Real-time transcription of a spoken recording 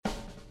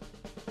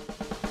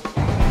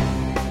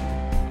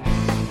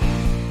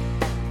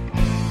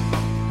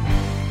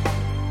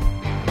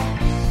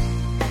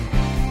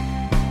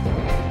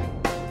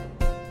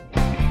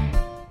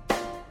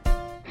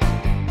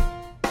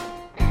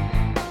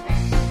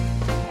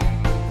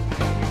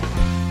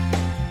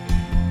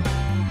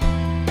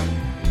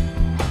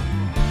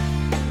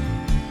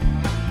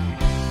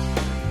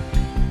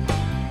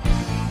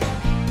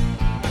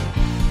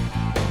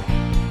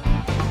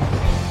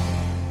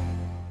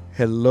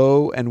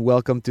Hello and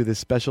welcome to this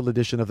special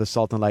edition of the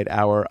Salt and Light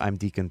Hour. I'm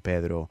Deacon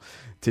Pedro.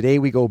 Today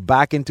we go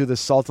back into the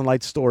Salt and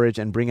Light storage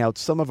and bring out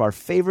some of our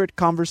favorite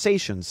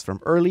conversations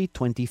from early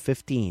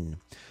 2015.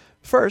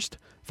 First,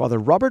 Father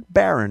Robert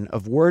Barron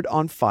of Word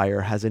on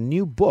Fire has a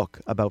new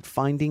book about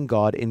finding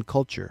God in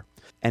culture.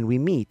 And we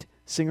meet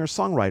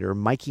singer-songwriter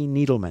Mikey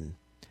Needleman.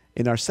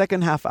 In our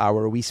second half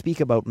hour, we speak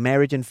about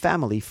marriage and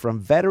family from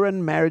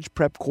veteran marriage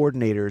prep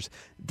coordinators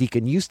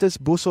Deacon Eustace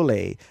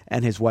Beausoleil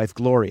and his wife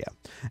Gloria.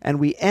 And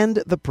we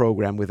end the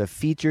program with a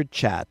featured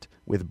chat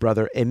with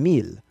Brother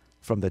Emile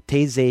from the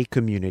Taizé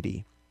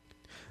community.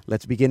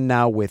 Let's begin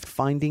now with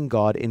Finding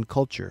God in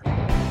Culture.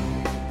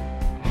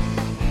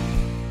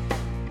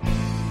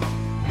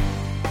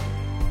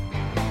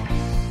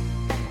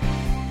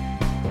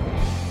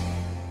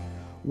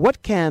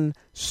 What can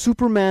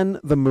Superman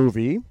the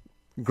movie,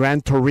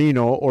 Gran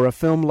Torino, or a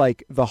film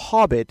like The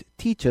Hobbit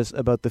teach us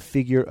about the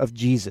figure of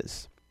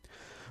Jesus?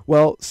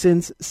 Well,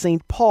 since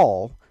St.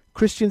 Paul,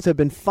 Christians have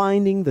been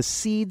finding the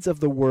seeds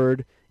of the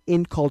word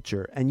in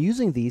culture and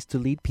using these to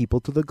lead people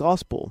to the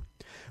gospel.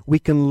 We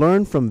can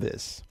learn from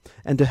this.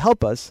 And to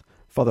help us,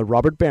 Father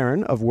Robert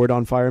Barron of Word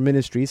on Fire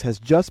Ministries has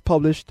just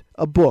published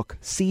a book,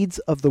 Seeds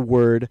of the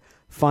Word,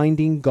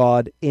 Finding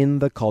God in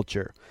the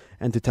Culture.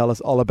 And to tell us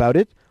all about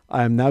it,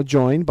 I am now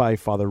joined by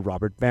Father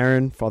Robert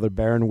Barron. Father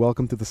Barron,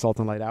 welcome to the Salt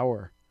and Light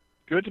Hour.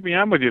 Good to be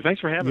on with you.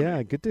 Thanks for having me.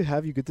 Yeah, good to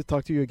have you. Good to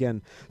talk to you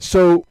again.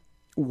 So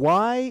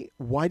why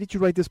did you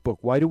write this book?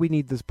 Why do we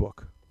need this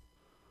book?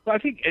 Well, I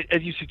think,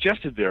 as you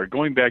suggested there,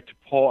 going back to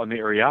Paul and the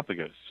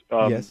Areopagus,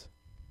 Yes.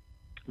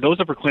 Those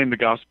that proclaim the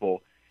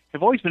gospel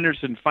have always been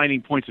interested in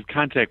finding points of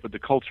contact with the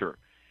culture.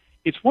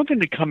 It's one thing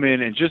to come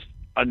in and just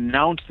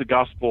announce the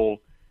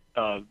gospel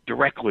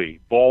directly,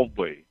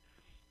 boldly,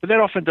 but that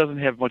often doesn't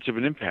have much of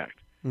an impact.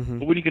 Mm-hmm.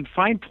 But when you can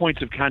find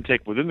points of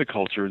contact within the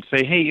culture and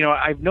say, hey,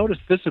 I've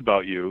noticed this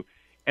about you,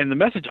 and the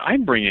message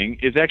I'm bringing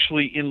is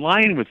actually in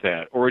line with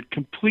that, or it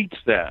completes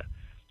that,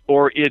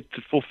 or it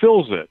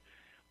fulfills it,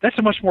 that's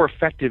a much more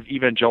effective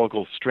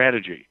evangelical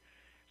strategy.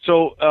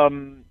 So,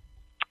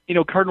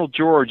 Cardinal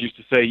George used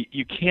to say,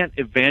 you can't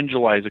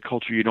evangelize a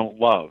culture you don't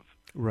love.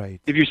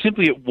 Right. If you're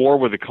simply at war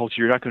with a culture,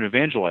 you're not going to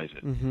evangelize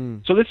it. Mm-hmm.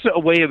 So this is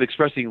a way of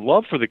expressing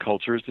love for the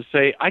culture, is to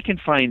say, I can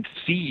find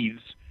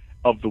seeds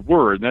of the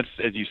word, and that's,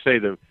 as you say,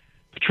 the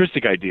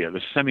patristic idea,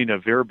 the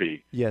semina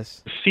verbi,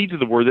 Yes. the seeds of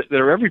the word that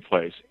are every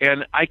place.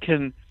 And I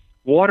can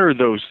water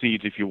those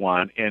seeds, if you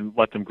want, and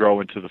let them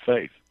grow into the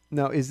faith.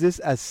 Now, is this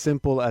as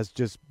simple as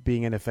just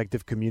being an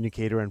effective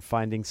communicator and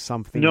finding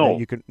something No. that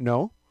you can...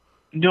 No?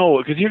 No,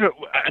 because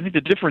I think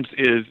the difference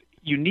is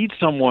you need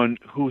someone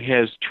who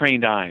has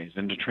trained eyes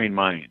and a trained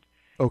mind,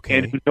 Okay.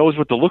 and who knows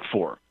what to look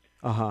for.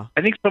 Uh-huh.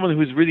 I think someone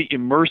who's really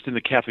immersed in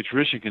the Catholic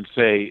tradition can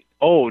say,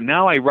 oh,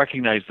 now I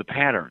recognize the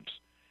patterns.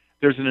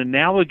 There's an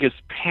analogous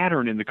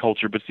pattern in the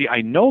culture, but see,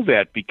 I know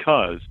that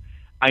because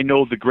I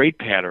know the great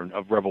pattern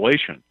of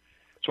Revelation.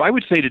 So I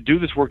would say to do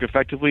this work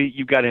effectively,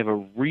 you've got to have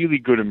a really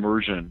good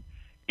immersion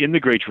in the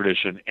great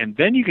tradition, and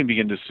then you can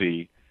begin to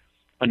see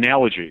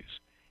analogies.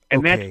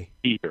 And Okay. that's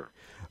key here.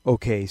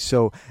 Okay,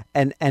 so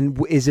and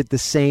is it the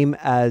same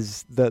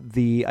as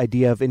the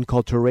idea of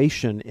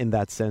inculturation in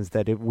that sense,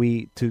 that if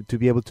we to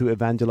be able to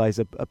evangelize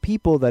a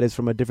people that is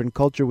from a different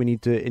culture, we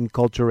need to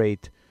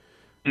inculturate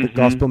the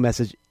gospel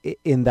message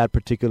in that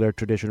particular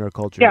tradition or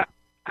culture? Yeah,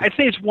 I'd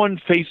say it's one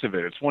face of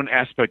it. It's one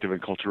aspect of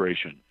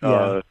inculturation.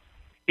 Yeah.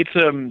 It's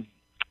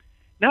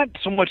not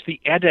so much the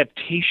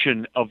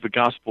adaptation of the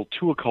gospel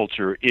to a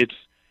culture, it's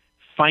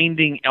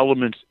finding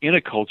elements in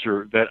a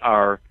culture that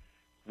are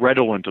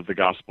redolent of the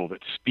gospel, that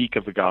speak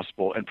of the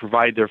gospel, and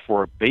provide,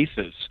 therefore, a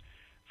basis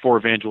for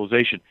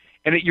evangelization.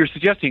 And you're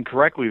suggesting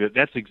correctly that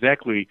that's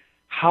exactly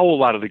how a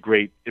lot of the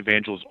great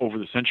evangelists over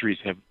the centuries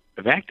have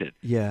acted.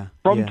 Yeah.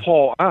 From yeah.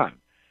 Paul on,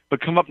 but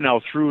come up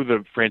now through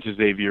the Francis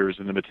Xaviers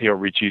and the Matteo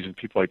Riccis and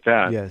people like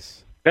that.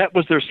 Yes. That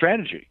was their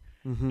strategy.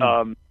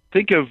 Mm-hmm.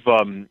 Think of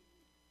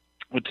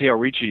Matteo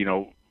Ricci,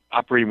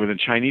 operating within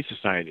Chinese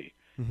society,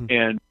 Mm-hmm.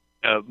 and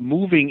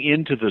moving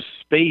into the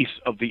space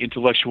of the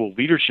intellectual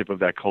leadership of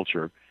that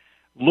culture,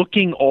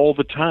 looking all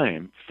the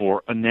time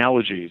for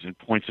analogies and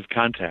points of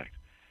contact.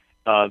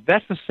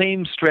 That's the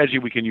same strategy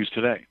we can use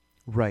today.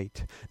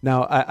 Right.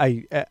 Now,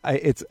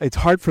 it's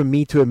hard for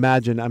me to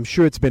imagine. I'm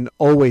sure it's been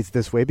always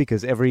this way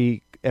because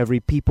every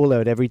people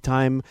at every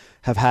time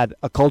have had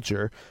a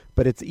culture,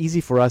 but it's easy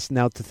for us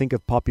now to think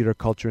of popular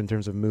culture in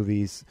terms of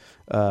movies,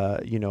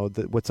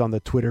 what's on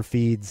the Twitter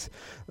feeds,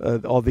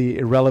 all the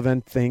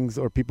irrelevant things,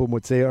 or people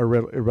would say are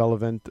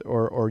irrelevant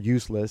or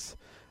useless.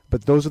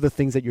 But those are the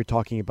things that you're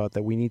talking about,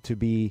 that we need to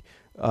be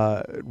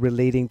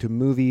relating to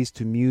movies,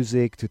 to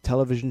music, to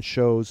television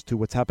shows, to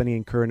what's happening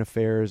in current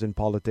affairs and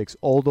politics,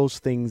 all those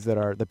things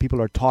that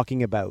people are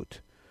talking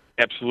about.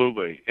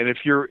 Absolutely. And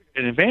if you're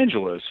an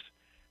evangelist,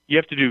 you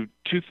have to do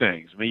two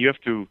things. I mean, you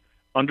have to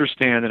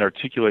understand and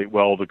articulate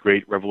well the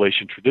great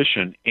Revelation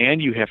tradition,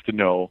 and you have to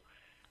know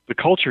the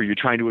culture you're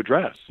trying to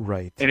address.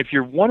 Right. And if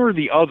you're one or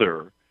the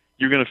other,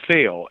 you're going to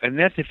fail. And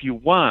that's if you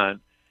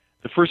want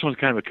The first one's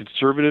kind of a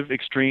conservative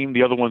extreme.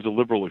 The other one's a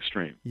liberal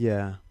extreme.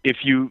 Yeah. If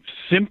you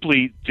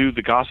simply do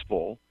the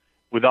gospel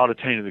without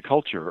attaining to the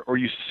culture, or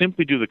you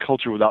simply do the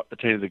culture without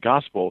attaining to the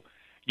gospel,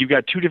 you've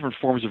got two different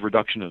forms of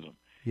reductionism.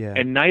 Yeah.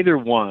 And neither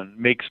one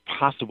makes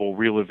possible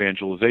real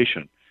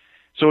evangelization.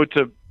 So it's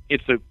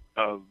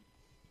a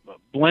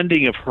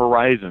blending of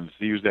horizons,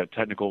 to use that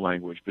technical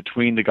language,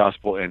 between the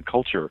gospel and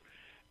culture.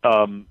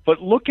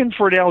 But looking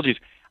for analogies,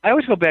 I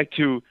always go back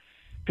to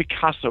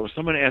Picasso.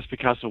 Someone asked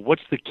Picasso,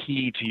 "What's the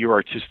key to your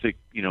artistic,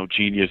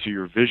 genius or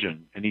your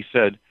vision?" And he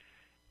said,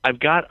 "I've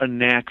got a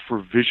knack for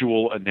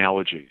visual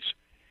analogies."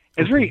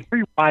 It's a very,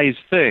 very wise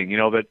thing,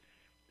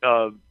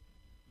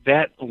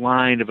 that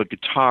line of a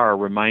guitar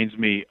reminds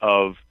me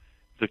of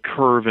the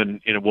curve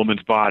in a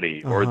woman's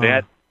body, or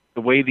that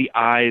the way the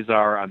eyes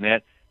are on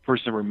that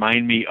person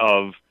remind me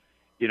of,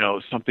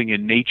 something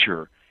in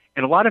nature.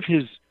 And a lot of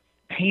his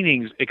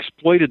paintings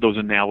exploited those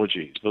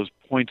analogies, those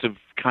points of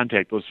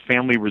contact, those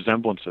family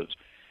resemblances.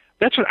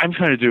 That's what I'm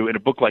trying to do in a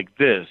book like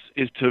this,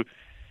 is to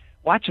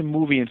watch a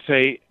movie and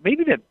say,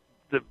 maybe that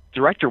the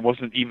director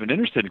wasn't even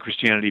interested in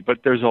Christianity,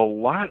 but there's a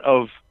lot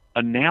of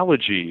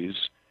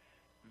analogies,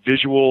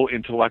 visual,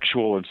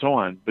 intellectual, and so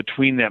on,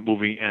 between that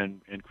movie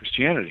and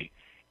Christianity.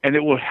 And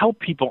it will help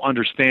people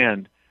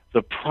understand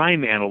the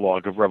prime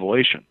analog of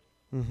Revelation.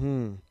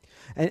 Mm-hmm.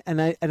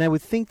 And I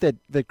would think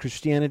that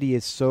Christianity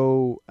is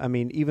so,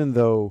 even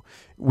though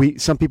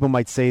some people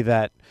might say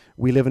that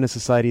we live in a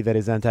society that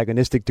is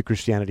antagonistic to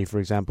Christianity, for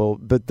example,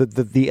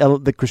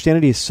 the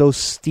Christianity is so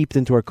steeped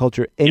into our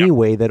culture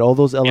anyway that all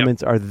those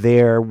elements are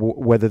there,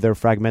 whether they're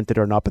fragmented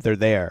or not, but they're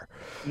there.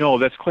 No,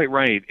 that's quite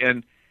right.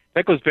 And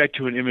that goes back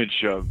to an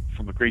image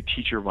from a great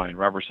teacher of mine,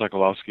 Robert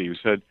Sokolowski, who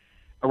said,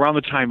 around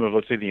the time of,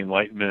 let's say, the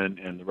Enlightenment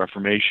and the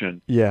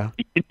Reformation, the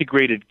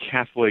integrated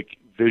Catholic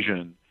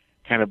vision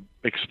kind of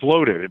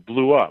exploded. It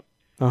blew up.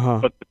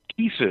 But the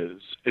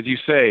pieces, as you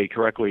say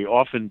correctly,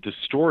 often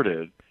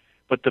distorted,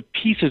 but the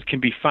pieces can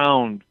be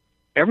found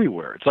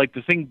everywhere. It's like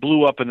the thing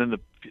blew up and then the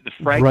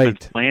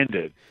fragments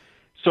landed.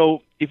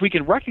 So if we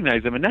can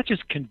recognize them and not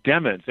just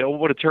condemn it, say, oh,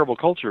 what a terrible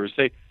culture,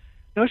 say,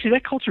 no, actually,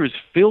 that culture is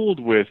filled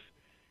with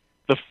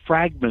the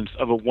fragments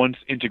of a once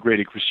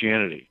integrated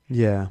Christianity.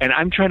 Yeah. And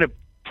I'm trying to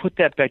put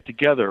that back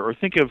together, or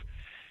think of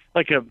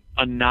like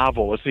a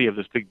novel. Let's say you have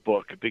this big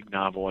book, a big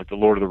novel like The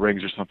Lord of the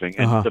Rings or something,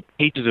 and the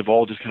pages have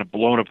all just kind of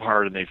blown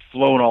apart and they've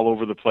flown all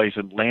over the place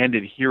and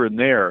landed here and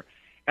there.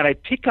 And I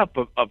pick up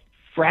a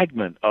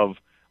fragment of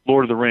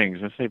Lord of the Rings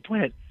and say, boy,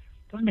 it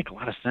doesn't make a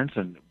lot of sense,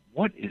 and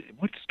what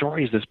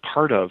story is this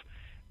part of?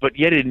 But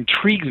yet it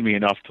intrigues me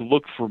enough to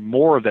look for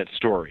more of that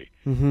story.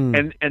 Mm-hmm.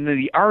 And then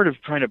the art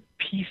of trying to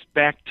piece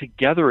back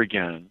together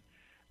again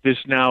these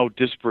now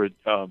disparate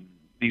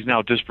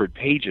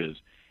pages.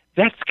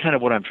 That's kind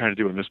of what I'm trying to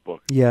do in this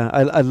book. Yeah,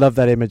 I love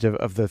that image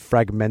of the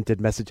fragmented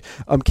message.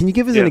 Can you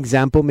give us an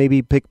example,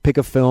 maybe pick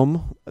a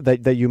film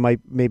that you might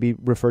maybe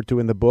refer to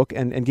in the book,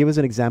 and give us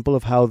an example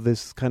of how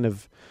this kind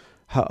of,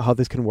 how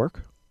this can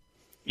work?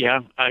 Yeah,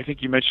 I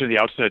think you mentioned at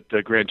the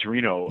outset Gran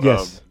Torino,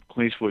 yes.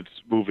 Clint Eastwood's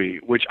movie,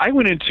 which I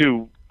went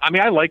into,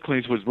 I like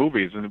Clint Eastwood's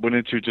movies, and went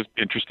into just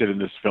interested in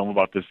this film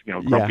about this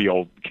grumpy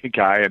old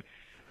guy, and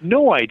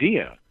no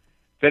idea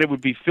that it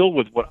would be filled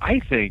with what I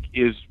think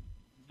is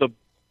the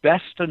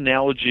best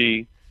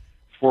analogy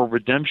for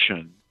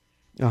redemption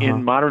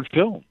in modern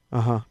film.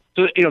 So,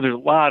 there's a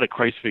lot of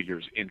Christ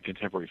figures in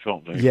contemporary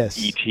films. Yes.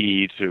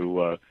 E.T.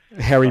 to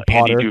Harry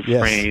Potter. Andy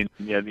Dufresne.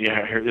 Yes.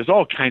 There's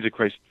all kinds of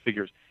Christ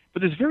figures.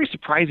 But this very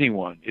surprising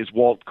one is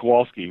Walt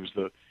Kowalski, who's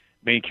the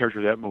main character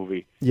of that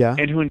movie,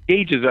 and who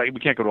engages, we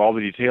can't go to all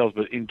the details,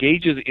 but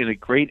engages in a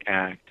great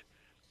act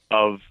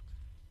of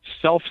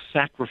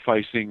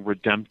self-sacrificing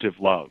redemptive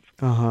love,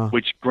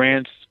 which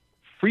grants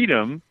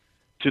freedom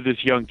to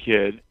this young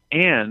kid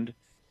and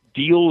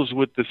deals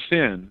with the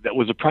sin that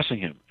was oppressing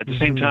him at the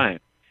same time.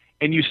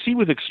 And you see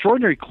with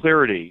extraordinary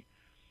clarity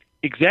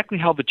exactly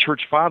how the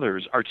Church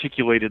Fathers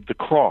articulated the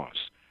cross,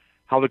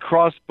 how the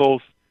cross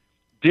both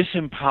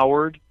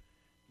disempowered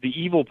the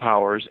evil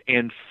powers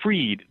and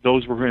freed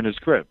those who were in his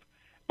grip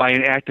by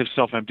an act of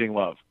self-emptying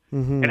love.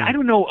 And I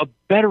don't know a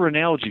better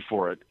analogy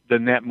for it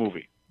than that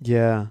movie.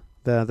 Yeah.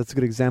 That's a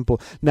good example.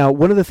 Now,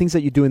 one of the things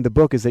that you do in the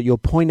book is that you'll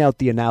point out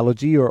the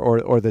analogy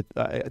or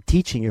the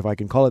teaching, if I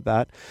can call it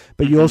that,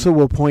 but you also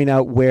will point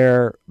out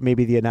where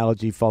maybe the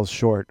analogy falls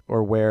short,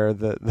 or where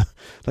the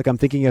like I'm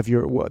thinking of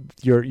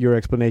your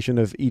explanation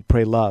of Eat,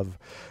 Pray, Love,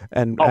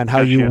 and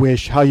how you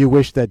wish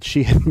that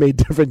she had made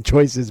different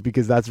choices,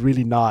 because that's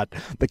really not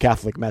the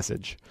Catholic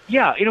message.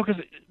 Yeah, because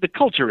the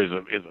culture is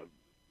a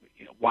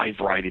wide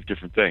variety of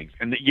different things,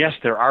 and yes,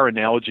 there are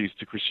analogies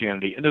to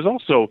Christianity, and there's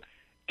also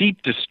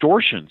deep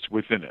distortions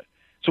within it.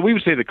 So we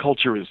would say the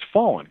culture is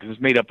fallen because it's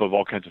made up of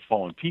all kinds of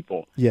fallen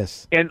people.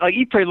 Yes. And like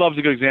Eat, Pray, Love is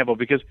a good example,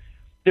 because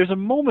there's a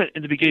moment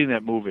in the beginning of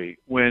that movie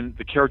when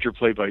the character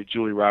played by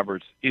Julie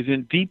Roberts is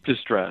in deep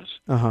distress,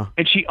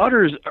 and she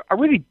utters a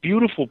really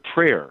beautiful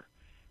prayer,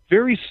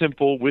 very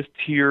simple, with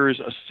tears,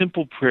 a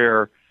simple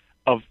prayer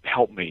of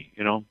help me,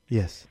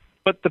 Yes.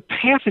 But the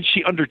path that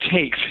she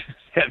undertakes,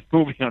 that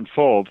movie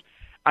unfolds,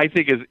 I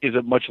think is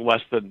a much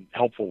less than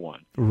helpful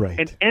one. Right.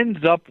 And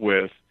ends up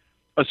with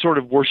a sort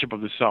of worship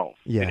of the self.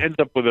 Yeah. It ends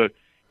up with a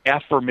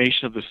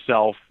affirmation of the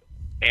self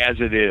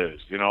as it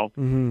is,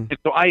 Mm-hmm. And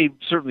so I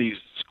certainly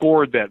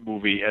scored that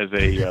movie as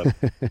a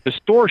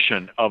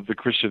distortion of the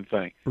Christian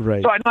thing.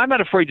 Right. So I'm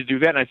not afraid to do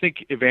that, and I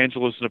think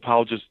evangelists and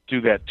apologists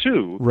do that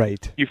too.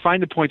 Right. You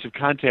find the points of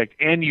contact,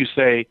 and you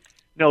say,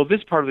 no,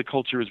 this part of the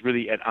culture is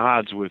really at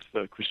odds with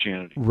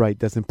Christianity. Right,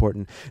 that's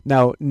important.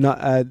 Now,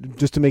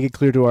 just to make it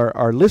clear to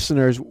our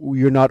listeners,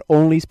 you're not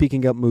only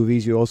speaking about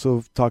movies, you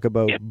also talk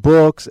about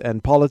books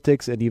and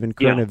politics and even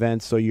current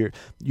events, so you're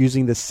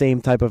using the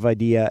same type of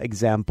idea,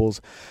 examples.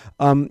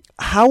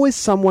 How is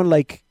someone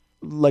like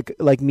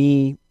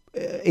me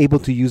able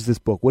to use this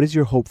book? What is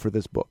your hope for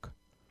this book?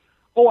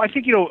 Oh, I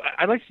think,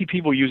 I'd like to see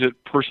people use it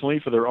personally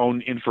for their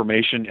own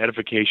information,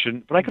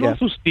 edification, but I can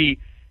also see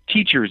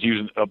teachers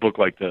using a book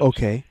like this.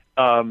 Okay.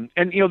 And,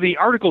 the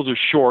articles are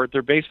short.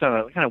 They're based on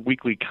a kind of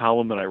weekly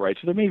column that I write,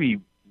 so they're maybe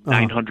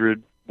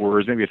 900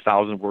 words, maybe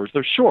 1,000 words.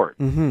 They're short.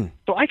 Mm-hmm.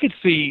 So I could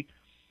see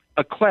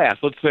a class,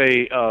 let's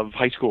say, of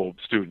high school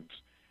students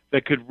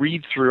that could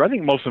read through, I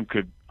think most of them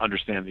could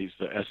understand these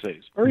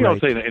essays, or,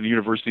 say in a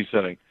university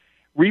setting,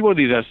 read one of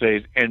these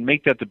essays and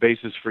make that the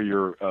basis for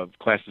your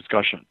class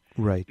discussion.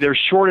 Right. They're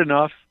short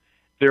enough.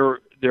 They're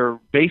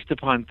based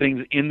upon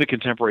things in the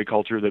contemporary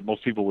culture that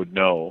most people would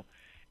know.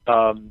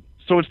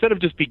 So instead of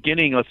just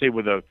beginning, let's say,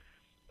 with one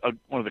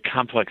of the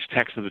complex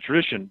texts of the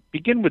tradition,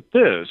 begin with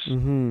this,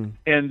 and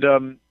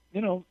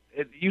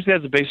use that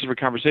as a basis for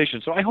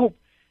conversation. So I hope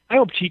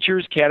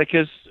teachers,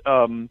 catechists,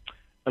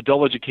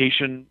 adult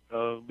education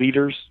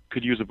leaders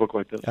could use a book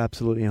like this.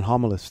 Absolutely, and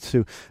homilists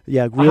too.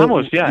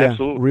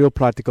 Absolutely. Real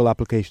practical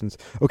applications.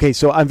 Okay,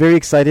 so I'm very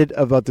excited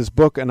about this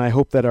book, and I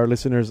hope that our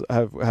listeners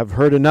have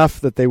heard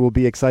enough that they will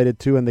be excited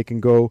too, and they can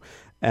go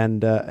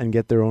and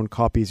get their own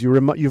copies.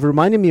 You've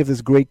reminded me of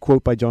this great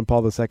quote by John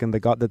Paul II,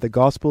 that the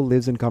gospel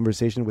lives in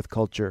conversation with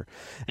culture,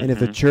 and if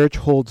the church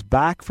holds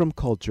back from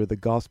culture, the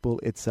gospel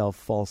itself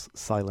falls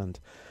silent.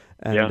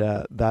 And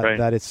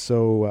that is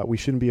so. We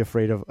shouldn't be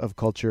afraid of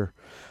culture.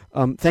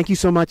 Thank you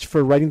so much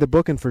for writing the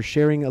book and for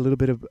sharing a little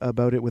bit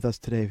about it with us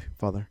today,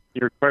 Father.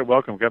 You're quite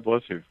welcome. God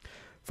bless you.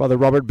 Father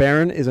Robert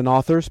Barron is an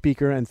author,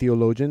 speaker, and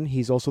theologian.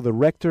 He's also the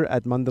rector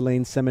at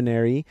Mundelein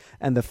Seminary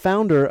and the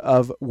founder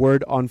of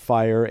Word on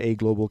Fire, a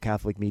global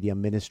Catholic media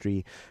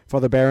ministry.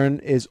 Father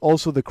Barron is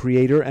also the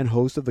creator and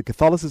host of the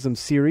Catholicism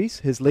series.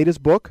 His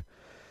latest book,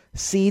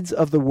 Seeds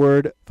of the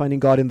Word,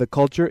 Finding God in the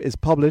Culture, is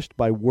published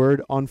by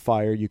Word on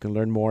Fire. You can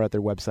learn more at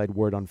their website,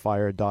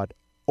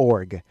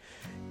 wordonfire.org.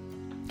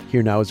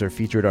 Here now is our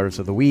featured artist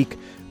of the week,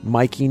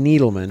 Mikey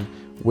Needleman,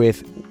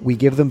 with We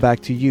Give Them Back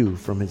to You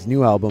from his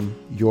new album,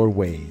 Your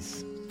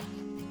Ways.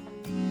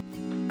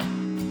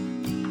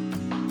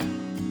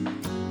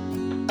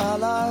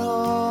 All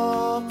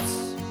our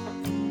hopes,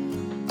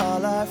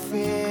 all our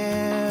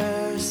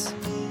fears,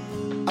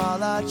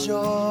 all our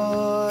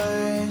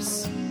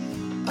joys,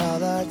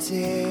 all our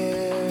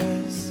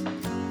tears,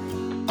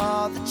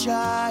 all the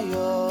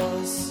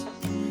trials,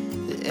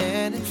 the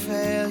end and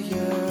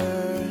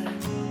failure,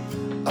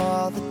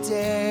 all the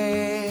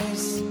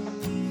days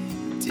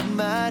did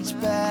much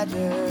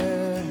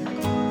better,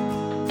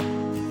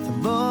 the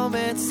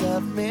moments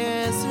of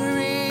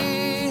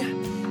misery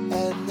and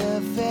the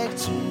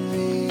victories.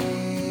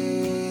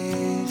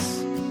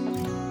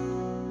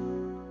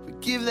 We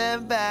give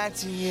them back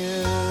to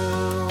you.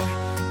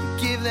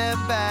 We give them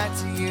back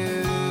to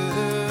you.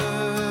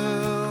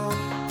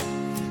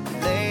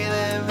 Lay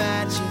them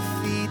at your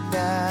feet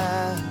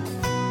now.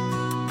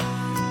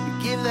 We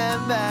give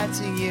them back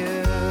to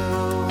you.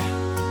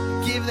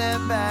 Give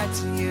them back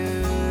to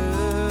you.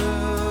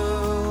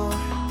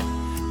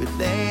 We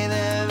lay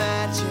them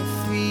at your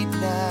feet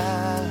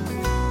now.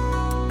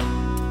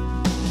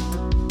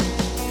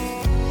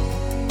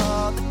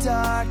 All the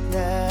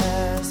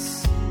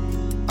darkness,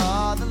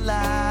 all the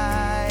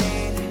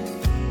light,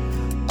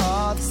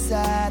 all the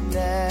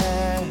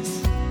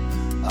sadness,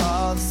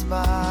 all the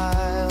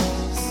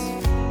smiles,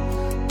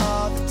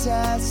 all the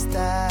tests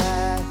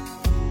that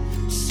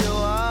show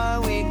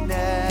our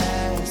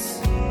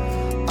weakness,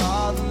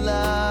 all the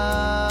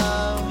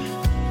love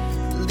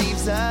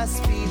leaves us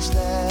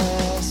speechless.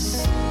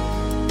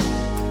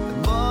 The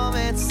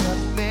moments of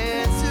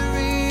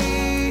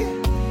misery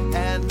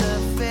and the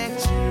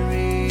victories,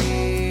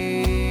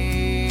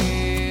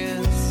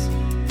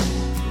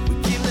 we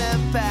give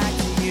them back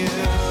to you.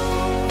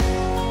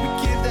 We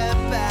give them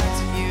back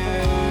to you.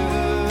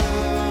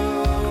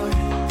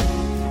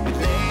 We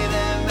lay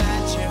them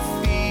at your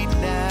feet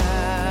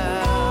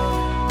now.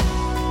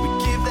 We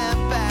give them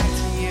back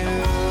to you.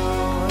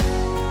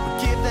 We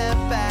give them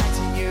back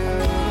to you.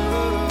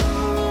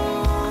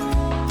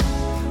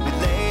 We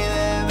lay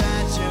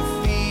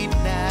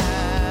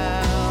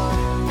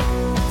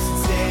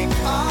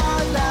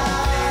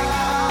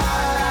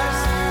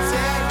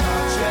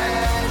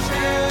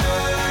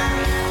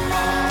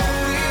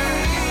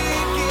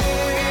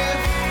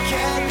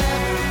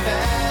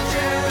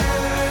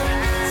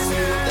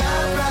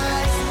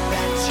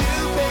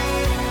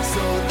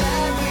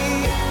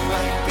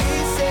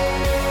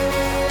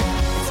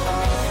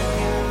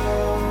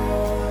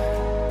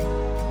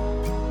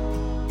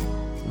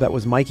That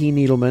was Mikey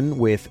Needleman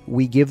with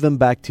We Give Them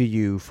Back to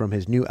You from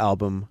his new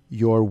album,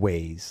 Your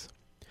Ways.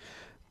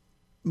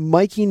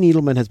 Mikey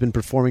Needleman has been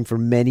performing for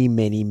many,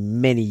 many,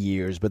 many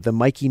years, but the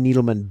Mikey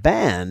Needleman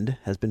Band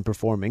has been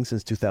performing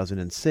since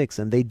 2006,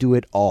 and they do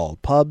it all.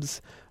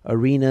 Pubs,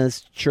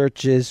 arenas,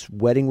 churches,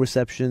 wedding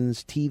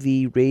receptions,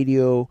 TV,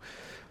 radio.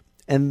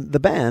 And the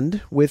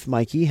band, with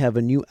Mikey, have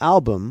a new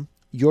album,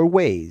 Your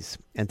Ways.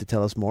 And to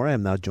tell us more, I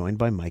am now joined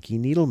by Mikey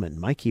Needleman.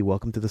 Mikey,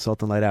 welcome to the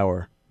Salt and Light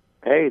Hour.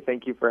 Hey,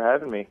 thank you for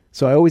having me.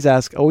 So I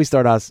always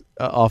start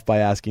off by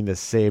asking the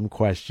same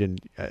question.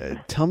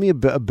 Tell me a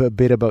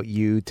bit about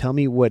you. Tell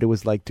me what it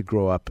was like to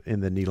grow up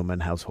in the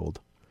Needleman household.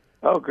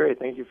 Oh, great.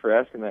 Thank you for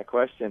asking that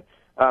question.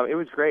 It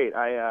was great.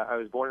 I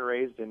was born and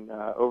raised in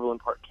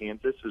Overland Park,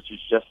 Kansas, which is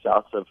just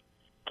south of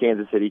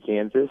Kansas City,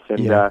 Kansas,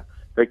 and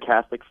very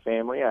Catholic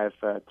family. I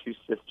have two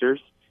sisters,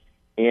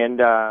 and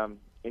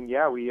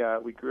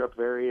we grew up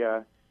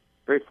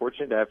very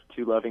fortunate to have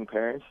two loving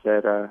parents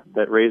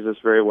that raised us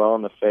very well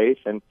in the faith,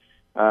 and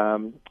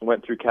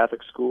went through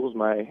Catholic schools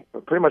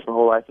pretty much my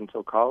whole life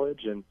until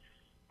college, and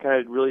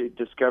kind of really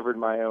discovered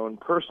my own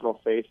personal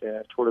faith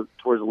towards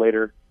the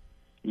later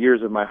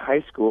years of my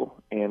high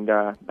school. And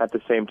at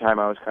the same time,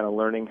 I was kind of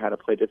learning how to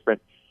play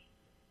different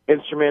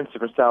instruments,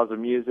 different styles of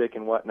music,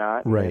 and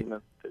whatnot. Right.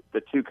 And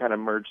the two kind of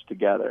merged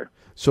together.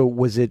 So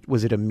was it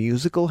a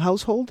musical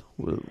household?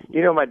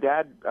 You know, my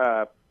dad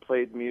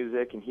played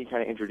music, and he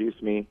kind of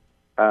introduced me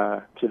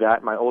to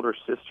that. My older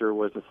sister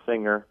was a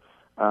singer.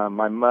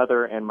 My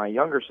mother and my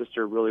younger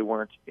sister really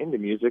weren't into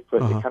music,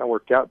 but it kind of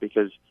worked out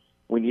because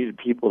we needed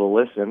people to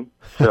listen,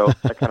 so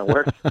that kind of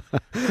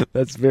worked.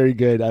 That's very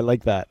good. I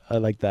like that.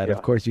 Yeah.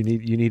 Of course, you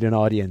need an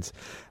audience.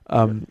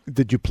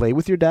 Did you play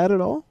with your dad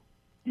at all?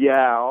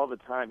 Yeah, all the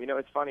time. You know,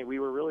 it's funny. We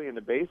were really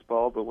into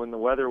baseball, but when the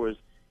weather was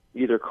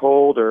either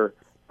cold or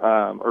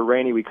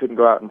rainy, we couldn't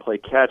go out and play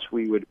catch.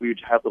 We would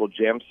have little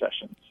jam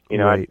sessions. You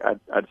know, right.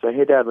 I'd say,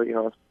 "Hey, Dad,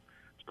 let's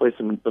play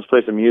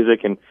some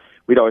music," and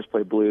we'd always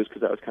play blues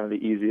because that was kind of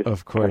the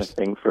easiest kind of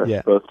thing for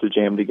us both to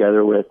jam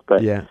together with.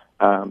 But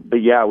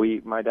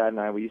my dad and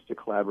I, we used to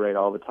collaborate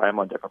all the time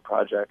on different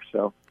projects.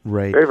 So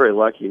very, very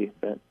lucky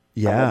that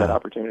I had that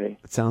opportunity.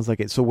 It sounds like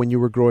it. So when you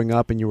were growing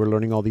up and you were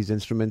learning all these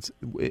instruments,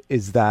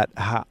 is that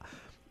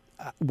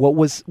what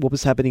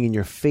was happening in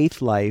your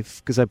faith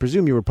life? Because I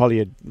presume you were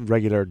probably a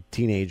regular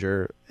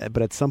teenager,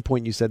 but at some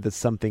point you said that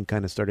something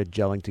kind of started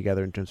gelling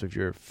together in terms of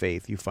your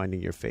faith, you finding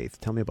your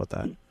faith. Tell me about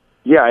that.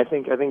 Yeah, I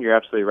think you're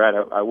absolutely right.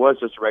 I was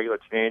just a regular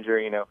teenager.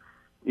 You know,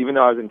 even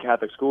though I was in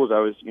Catholic schools, I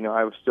was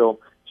still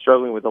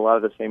struggling with a lot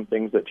of the same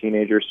things that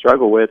teenagers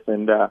struggle with.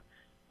 And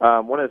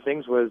one of the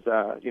things was,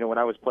 when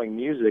I was playing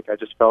music, I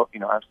just felt, I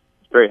was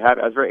very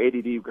happy. I was very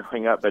ADD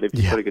growing up, but if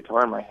you put a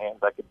guitar in my hands,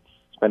 I could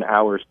spend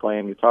hours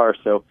playing guitar.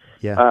 So,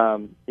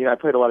 I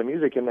played a lot of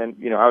music, and then,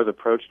 I was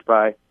approached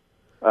by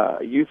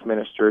a youth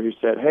minister who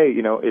said, "Hey,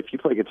 if you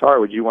play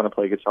guitar, would you want to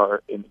play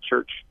guitar in the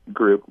church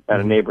group at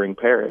a neighboring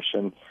parish?"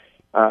 And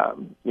I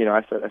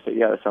said,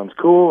 "Yeah, that sounds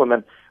cool." And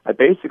then I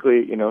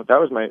basically, that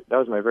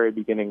was my very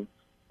beginning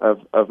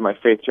of my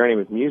faith journey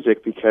with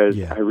music, because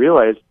I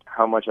realized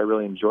how much I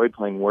really enjoyed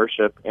playing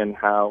worship and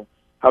how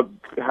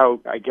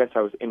I guess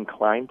I was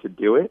inclined to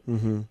do it.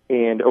 Mm-hmm.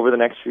 And over the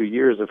next few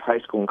years of high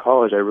school and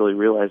college, I really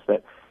realized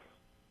that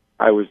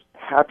I was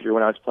happier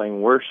when I was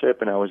playing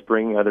worship and I was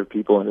bringing other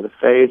people into the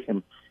faith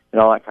and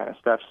all that kind of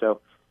stuff.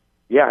 So,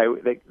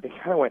 they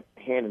kind of went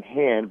hand in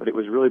hand, but it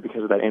was really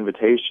because of that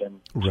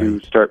invitation to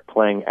start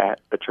playing at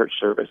a church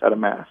service, at a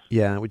mass.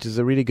 Yeah, which is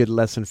a really good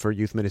lesson for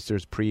youth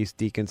ministers, priests,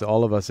 deacons,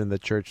 all of us in the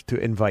church to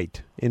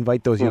invite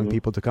those young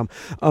people to come.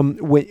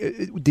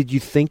 Did you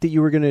think that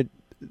you were going to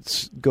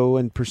go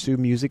and pursue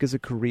music as a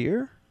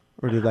career,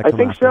 or did that come I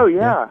think after? So,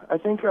 yeah. I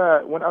think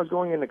when I was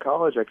going into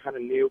college, I kind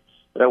of knew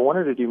that I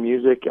wanted to do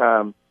music.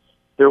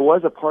 There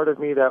was a part of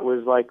me that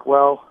was like,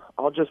 well,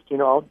 I'll just,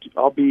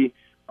 I'll be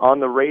on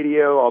the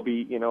radio, I'll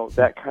be,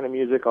 that kind of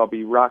music, I'll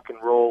be rock and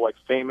roll, like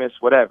famous,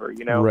 whatever,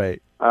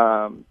 Right.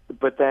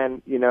 But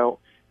then,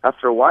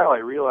 after a while, I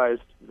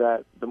realized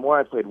that the more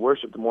I played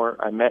worship, the more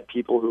I met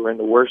people who were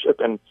into worship,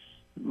 and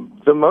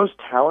the most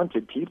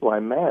talented people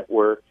I met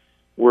were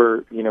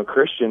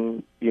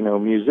Christian,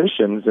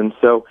 musicians. And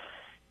so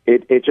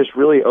it just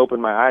really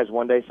opened my eyes.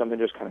 One day something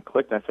just kind of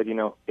clicked, and I said,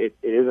 it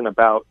isn't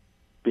about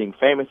being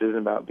famous, it isn't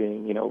about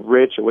being,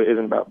 rich, it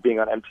isn't about being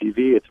on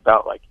MTV. It's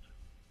about, like,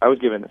 I was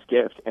given this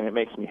gift, and it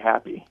makes me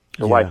happy.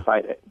 So why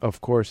fight it?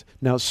 Of course.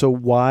 Now, so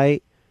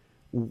why,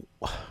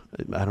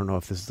 I don't know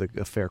if this is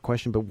a fair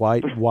question, but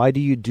why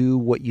do you do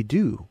what you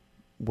do?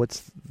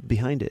 What's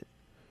behind it?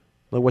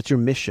 Like, what's your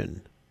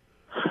mission?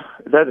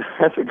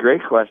 That's a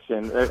great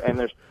question, and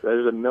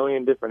there's a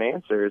million different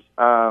answers.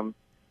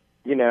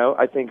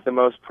 I think the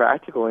most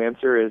practical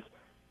answer is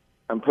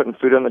I'm putting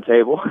food on the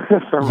table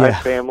for my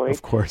family,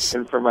 of course,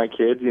 and for my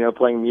kids.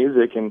 Playing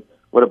music, and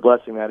what a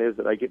blessing that is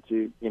that I get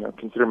to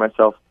consider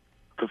myself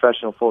a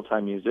professional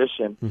full-time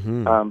musician.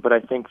 Mm-hmm. But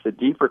I think the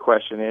deeper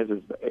question is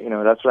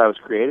that's what I was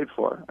created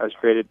for. I was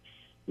created,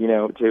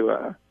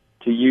 to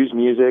use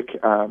music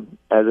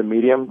as a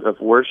medium of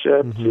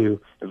worship,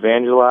 to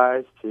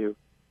evangelize, to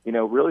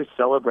really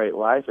celebrate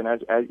life. And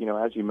as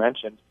you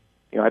mentioned,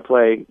 I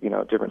play,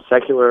 different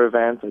secular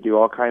events. I do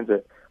all kinds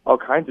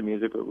of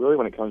music, but really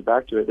when it comes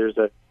back to it, there's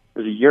a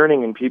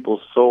yearning in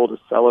people's soul to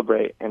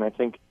celebrate. And I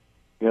think,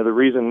 the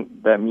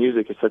reason that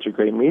music is such a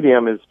great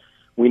medium is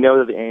we know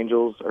that the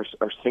angels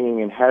are singing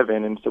in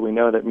heaven, and so we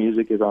know that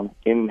music is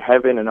in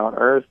heaven and on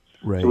earth.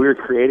 Right. So we were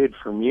created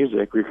for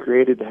music. We were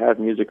created to have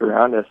music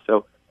around us.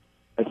 So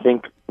I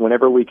think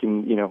whenever we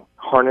can,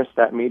 harness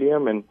that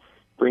medium and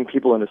bring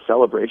people into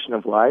celebration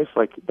of life,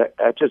 like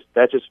that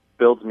just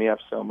builds me up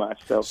so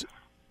much. So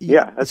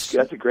yeah, that's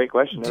a great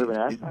question. Never been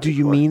asked that do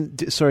you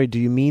before. do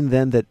you mean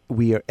then that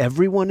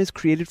everyone is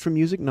created for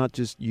music, not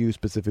just you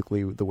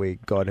specifically, the way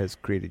God has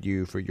created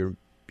you for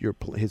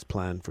his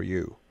plan for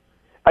you?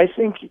 I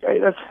think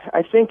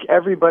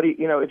everybody,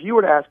 if you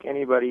were to ask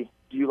anybody,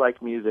 do you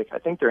like music? I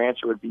think their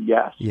answer would be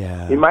yes.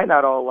 Yeah. They might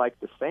not all like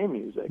the same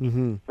music,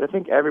 but I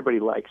think everybody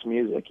likes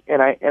music.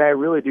 And I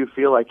really do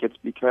feel like it's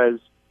because,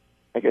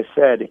 like I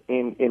said,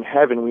 in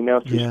heaven, we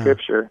know through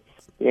Scripture,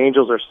 the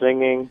angels are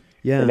singing.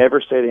 Yeah. They never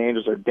say the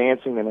angels are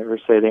dancing. They never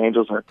say the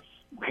angels are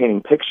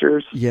painting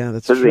pictures. Yeah,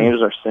 that's true. true. The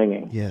angels are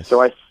singing. Yes.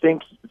 So I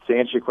think, to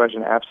answer your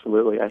question,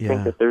 absolutely. I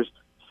think that there's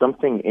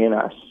something in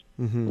us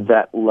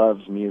that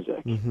loves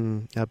music.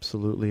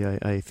 Absolutely.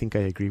 I think I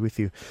agree with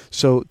you.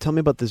 So tell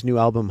me about this new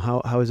album.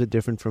 How is it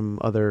different from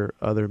other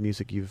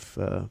music you've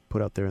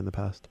put out there in the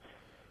past?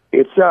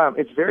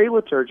 It's very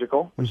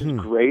liturgical, which is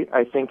great.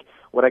 I think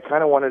what I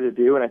kind of wanted to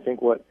do, and I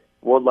think what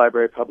World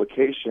Library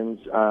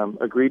Publications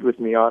agreed with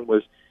me on,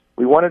 was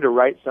we wanted to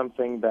write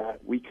something that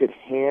we could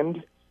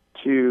hand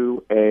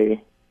to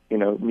a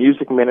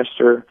music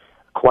minister,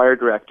 choir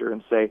director,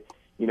 and say,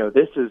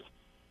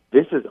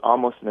 this is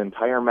almost an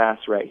entire mass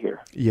right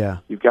here. Yeah.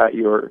 You've got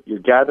your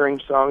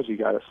gathering songs, you've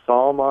got a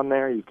psalm on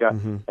there, you've got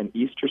an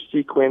Easter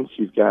sequence,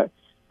 you've got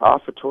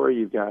offertory,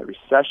 you've got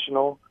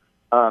recessional.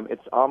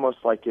 It's almost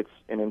like it's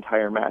an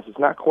entire mass. It's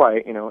not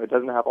quite, it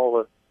doesn't have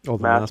all the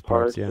mass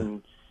parts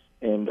and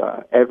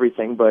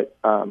everything, but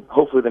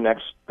hopefully the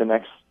next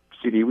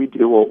CD we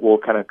do will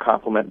kind of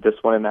complement this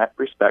one in that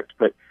respect.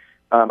 But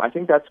I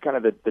think that's kind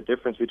of the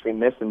difference between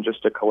this and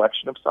just a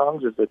collection of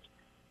songs, is that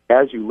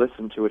as you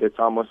listen to it, it's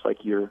almost like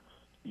you're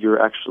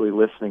actually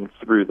listening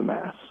through the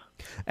Mass.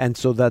 And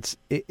so that's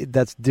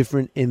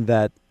different in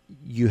that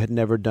you had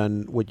never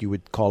done what you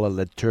would call a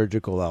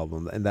liturgical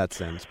album in that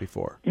sense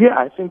before. Yeah,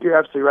 I think you're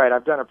absolutely right.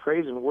 I've done a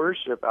praise and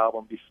worship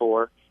album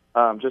before,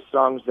 just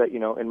songs that,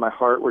 in my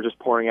heart were just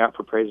pouring out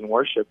for praise and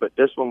worship. But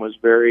this one was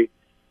very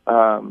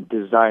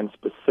designed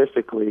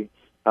specifically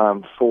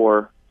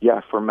for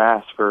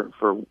Mass,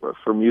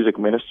 for music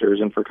ministers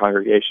and for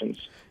congregations.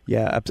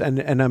 Yeah,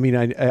 and I mean,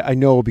 I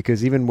know,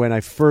 because even when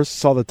I first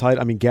saw the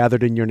title,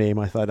 Gathered in Your Name,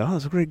 I thought,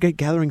 it's a great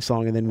gathering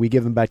song, and then We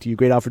Give Them Back to You,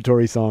 great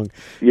offertory song.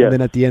 Yes. And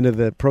then at the end of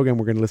the program,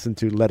 we're going to listen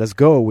to Let Us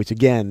Go, which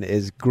again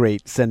is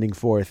great, sending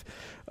forth.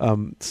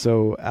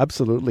 So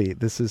absolutely,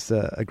 this is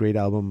a great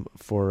album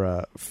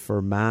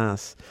for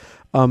Mass.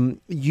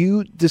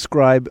 You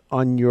describe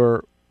on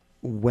your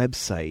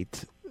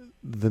website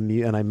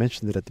and I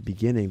mentioned it at the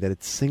beginning, that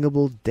it's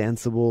singable,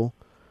 danceable,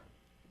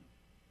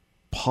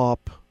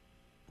 pop,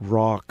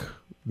 rock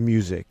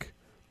music.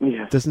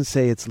 Yeah. It doesn't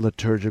say it's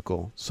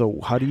liturgical. So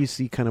how do you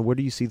see where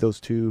do you see those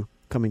two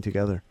coming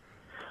together?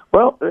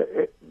 Well,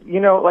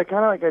 like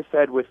I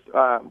said, with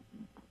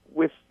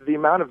the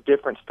amount of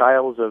different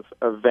styles of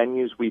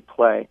venues we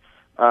play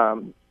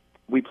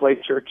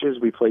churches,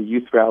 we play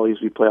youth rallies,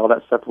 we play all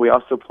that stuff. We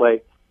also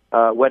play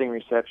wedding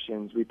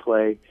receptions, we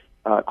play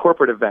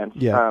corporate events.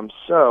 Yeah.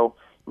 So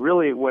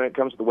really, when it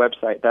comes to the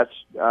website,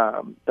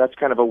 that's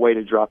kind of a way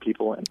to draw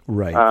people in.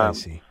 Right. I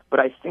see. But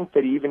I think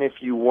that even if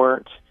you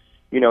weren't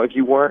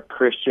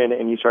Christian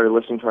and you started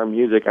listening to our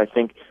music, I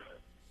think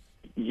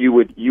it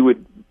would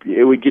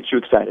get you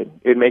excited.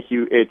 It'd make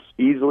you. It's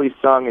easily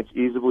sung. It's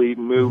easily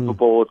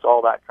movable. It's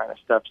all that kind of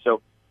stuff.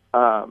 So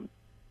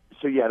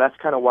yeah, that's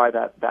kind of why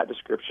that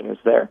description is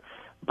there.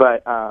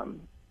 But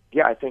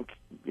I think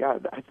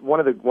one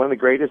of the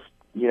greatest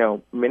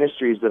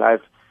ministries that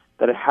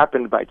had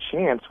happened by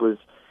chance was,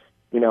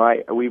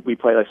 we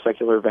play a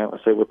secular event.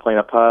 Let's say we're playing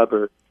a pub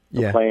or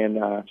we're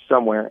playing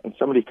somewhere, and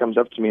somebody comes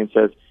up to me and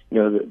says,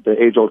 the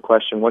age-old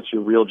question, what's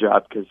your real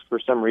job? Because for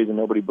some reason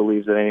nobody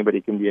believes that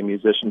anybody can be a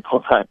musician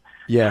full-time.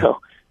 Yeah.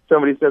 So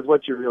somebody says,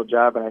 what's your real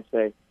job? And I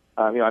say,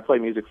 I play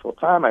music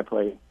full-time. I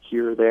play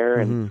here, there,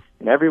 and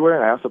everywhere,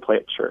 and I also play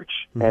at church.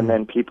 And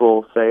then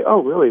people say,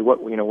 oh, really? What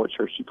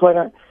church do you play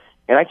at?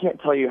 And I can't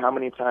tell you how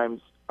many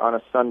times on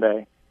a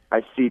Sunday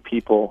I see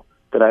people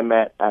that I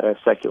met at a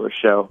secular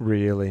show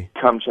really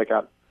come check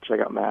out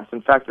Mass.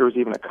 In fact, there was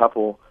even a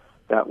couple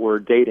that were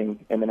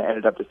dating and then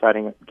ended up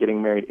deciding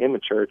getting married in the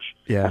church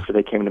after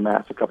they came to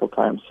Mass a couple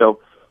times. So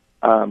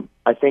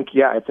I think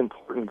it's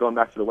important, going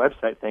back to the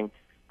website thing,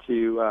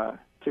 to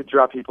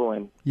draw people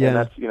in. Yeah. And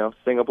that's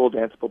singable,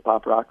 danceable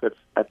pop rock. That's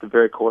at the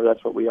very core.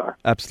 That's what we are.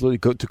 Absolutely.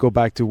 To go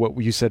back to what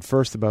you said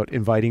first about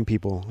inviting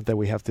people, that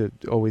we have to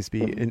always be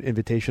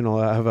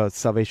invitational. I have a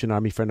Salvation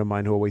Army friend of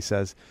mine who always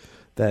says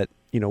that,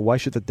 why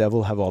should the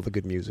devil have all the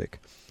good music?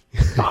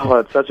 Oh,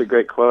 it's such a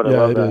great quote. I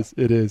love that.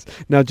 It is.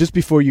 Now, just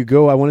before you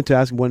go, I wanted to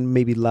ask one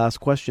maybe last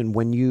question.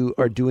 When you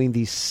are doing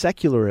these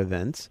secular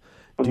events,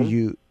 do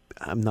you,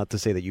 I'm not to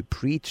say that you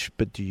preach,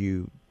 but do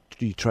you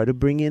try to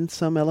bring in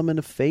some element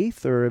of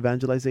faith or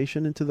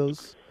evangelization into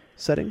those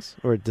settings,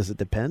 or does it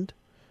depend?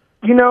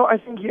 I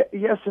think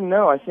yes and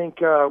no. I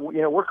think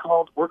we're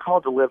called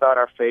to live out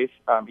our faith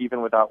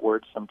even without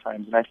words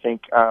sometimes, and I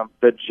think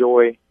the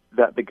joy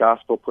that the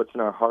gospel puts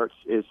in our hearts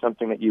is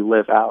something that you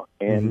live out.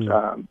 And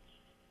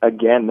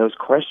again, those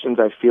questions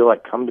I feel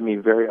like come to me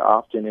very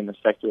often in a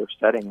secular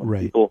setting when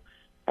people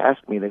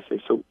ask me. They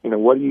say, "So,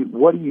 what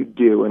do you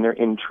do?" And they're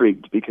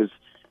intrigued because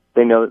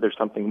they know that there's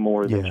something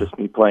more than just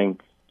me playing,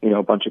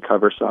 a bunch of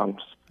cover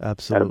songs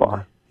at a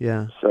bar.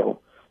 Yeah. So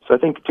I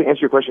think to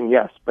answer your question,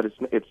 yes, but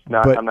it's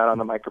not. I'm not on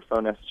the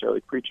microphone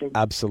necessarily preaching.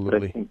 Absolutely.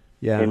 But I think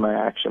in my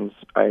actions,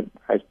 I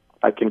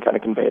can kind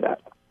of convey that.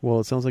 Well,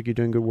 it sounds like you're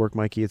doing good work,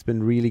 Mikey. It's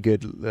been really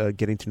good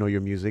getting to know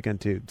your music and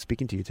to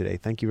speaking to you today.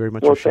 Thank you very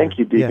much for sharing. Well, thank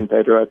you, Deacon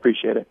Pedro. I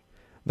appreciate it.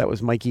 That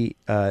was Mikey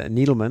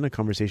Needleman, a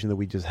conversation that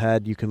we just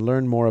had. You can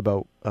learn more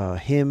about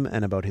him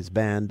and about his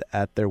band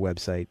at their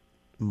website,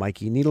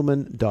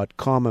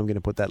 mikeyneedleman.com. I'm going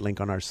to put that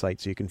link on our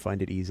site so you can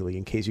find it easily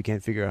in case you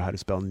can't figure out how to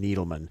spell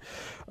Needleman.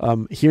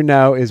 Here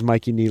now is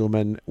Mikey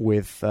Needleman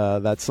with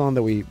that song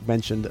that we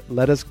mentioned,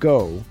 Let Us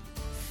Go,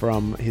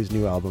 from his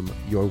new album,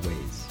 Your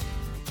Ways.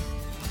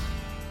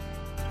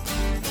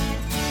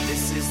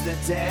 This is the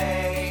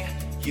day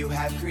you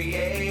have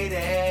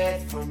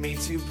created for me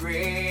to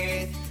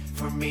breathe,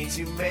 for me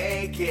to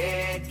make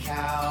it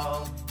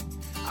count.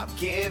 I'm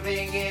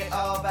giving it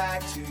all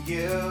back to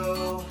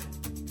you.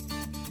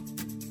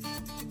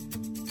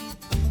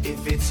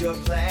 If it's your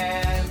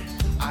plan,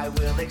 I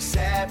will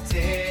accept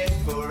it,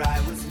 for I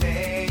was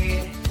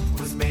made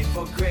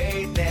for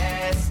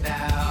greatness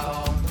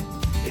now.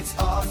 It's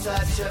all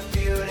such a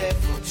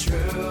beautiful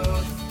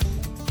truth.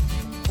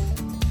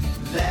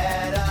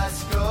 Let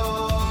us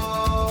go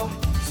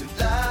to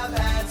love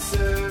and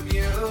serve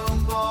you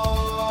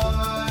more.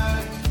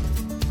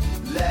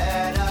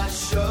 Let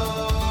us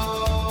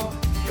show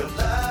your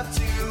love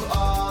to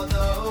all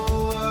the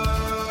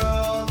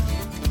world.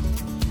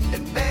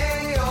 And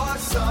may your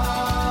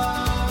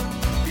song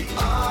be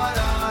on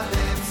our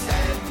lips,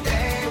 and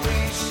may we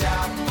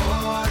shout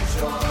for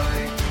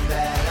joy.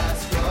 Let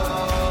us go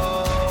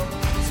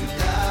to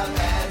love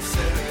and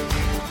serve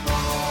you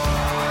more.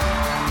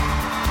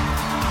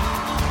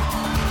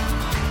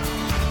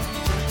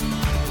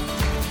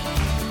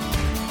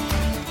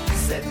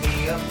 Set me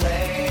a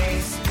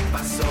place,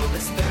 my soul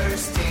is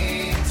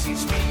thirsting.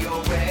 Teach me your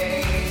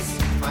ways,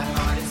 my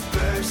heart is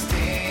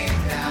bursting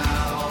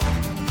now.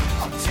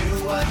 I'll do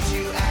what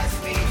you ask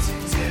me to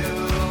do.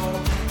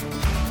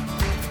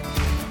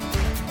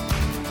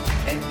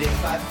 And if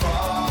I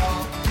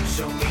fall,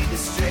 show me the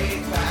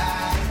straight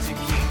path to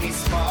keep me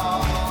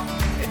small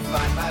and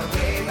find my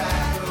way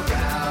back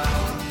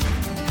around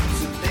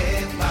to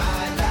live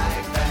my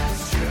life as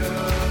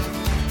true.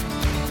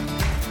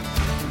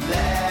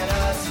 Let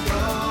us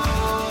go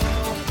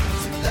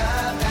to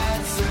love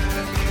and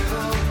serve you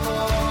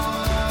more.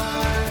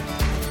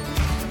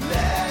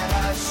 Let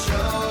us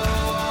show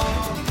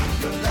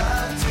your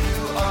love to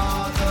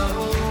all the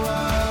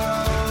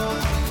world.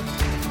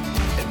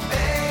 And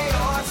may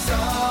your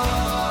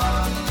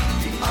song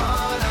be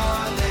on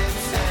our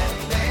lips, and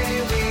may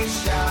we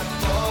shout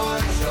for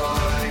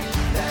joy.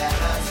 Let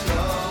us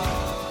go.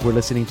 We're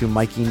listening to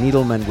Mikey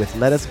Needleman with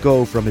Let Us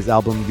Go from his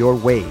album Your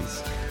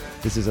Ways.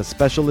 This is a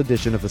special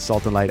edition of the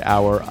Salt and Light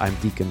Hour. I'm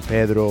Deacon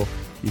Pedro.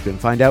 You can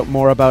find out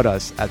more about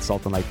us at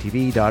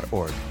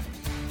saltandlighttv.org.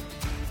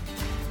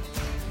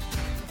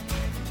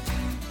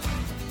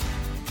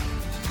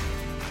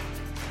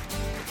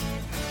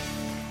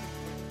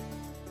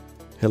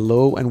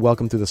 Hello and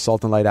welcome to the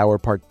Salt and Light Hour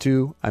Part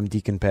 2. I'm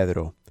Deacon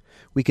Pedro.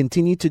 We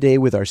continue today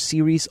with our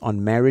series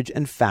on marriage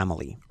and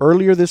family.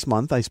 Earlier this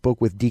month, I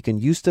spoke with Deacon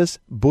Eustace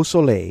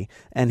Beausoleil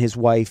and his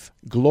wife,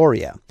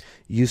 Gloria.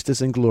 Eustace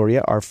and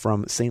Gloria are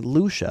from St.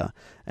 Lucia,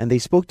 and they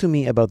spoke to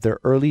me about their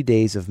early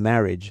days of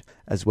marriage,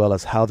 as well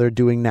as how they're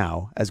doing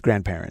now as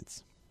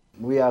grandparents.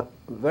 We are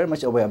very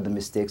much aware of the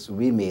mistakes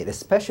we made,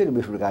 especially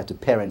with regard to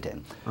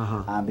parenting.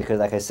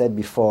 Because like I said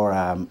before,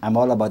 I'm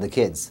all about the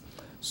kids.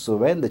 So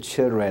when the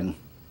children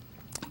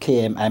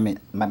came,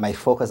 my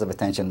focus of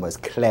attention was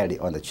clearly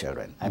on the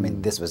children.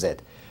 This was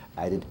it.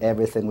 I did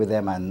everything with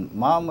them, and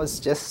mom was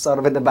just sort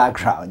of in the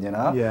background,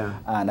 Yeah.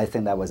 And I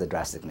think that was a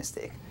drastic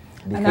mistake.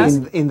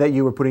 In that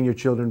you were putting your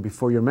children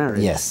before your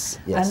marriage? Yes.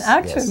 And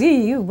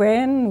actually,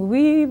 when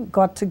we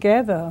got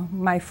together,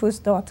 my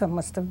first daughter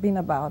must have been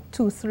about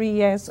 2-3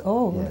 years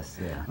old. Yes,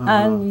 yeah.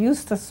 And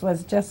Eustace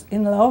was just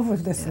in love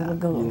with this little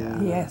girl.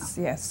 Yeah.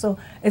 Yes. So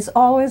it's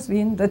always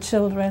been the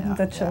children,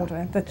 the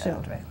children.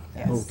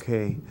 Yes.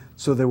 Okay.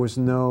 So there was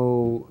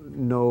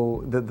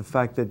the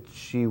fact that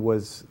she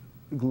was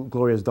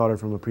Gloria's daughter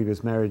from a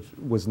previous marriage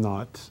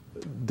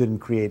didn't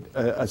create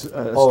a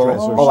stress or I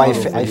struggle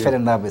for you. fell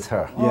in love with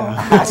her.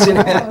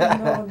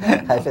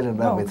 Yeah. I fell in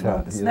love with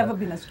her. It's you know. never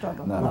been a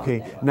struggle. No. No.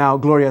 Okay, now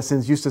Gloria,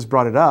 since Eustace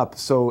brought it up,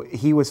 so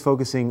he was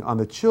focusing on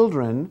the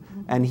children,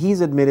 and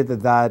he's admitted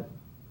that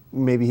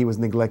maybe he was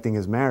neglecting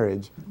his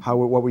marriage.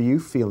 What were you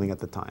feeling at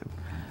the time?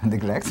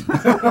 Neglect.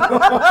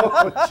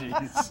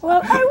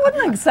 Well, I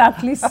wouldn't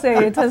exactly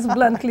say it as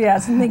bluntly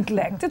as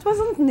neglect. It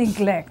wasn't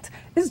neglect.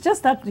 It's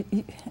just that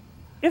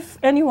if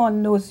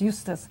anyone knows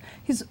Eustace,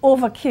 he's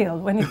overkill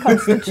when it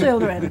comes to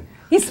children.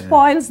 He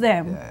spoils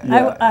them.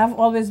 I've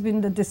always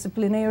been the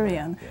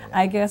disciplinarian.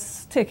 I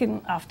guess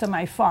taking after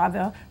my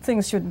father,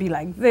 things should be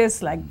like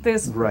this,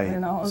 Right. you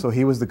know. So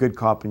he was the good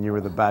cop and you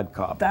were the bad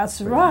cop. That's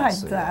right,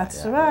 so,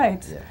 that's yeah,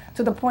 right. yeah.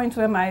 To the point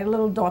where my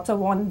little daughter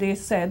one day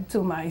said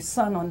to my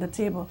son on the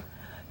table,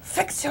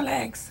 "Fix your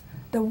legs.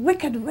 The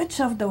wicked witch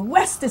of the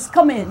West is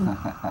coming."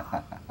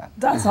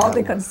 That's how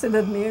they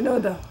considered me, you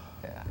know.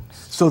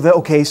 So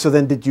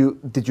then did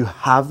you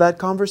have that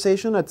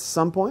conversation at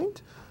some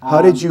point?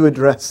 How did you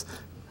address?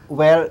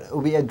 Well,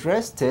 we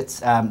addressed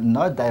it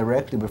not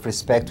directly with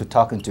respect to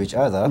talking to each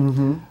other,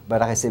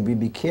 but like I said, we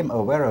became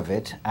aware of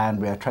it, and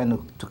we are trying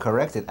to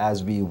correct it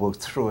as we work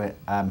through it,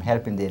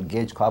 helping the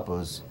engaged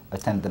couples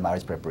attend the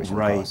marriage preparation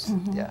course.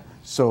 Yeah.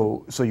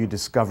 So you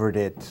discovered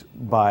it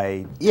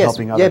by Yes,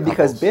 helping other couples?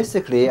 because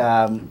basically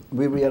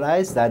we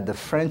realized that the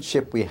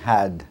friendship we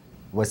had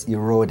was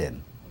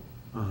eroding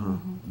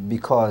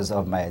because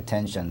of my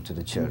attention to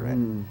the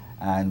children.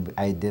 And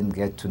I didn't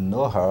get to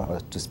know her or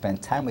to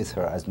spend time with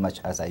her as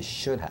much as I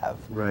should have.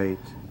 Right.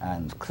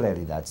 And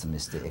clearly that's a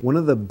mistake. One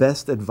of the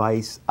best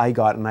advice I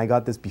got, and I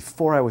got this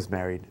before I was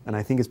married, and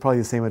I think it's probably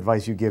the same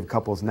advice you give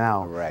couples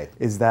now, Right.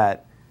 is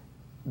that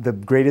the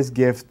greatest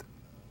gift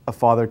a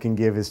father can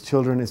give his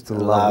children is to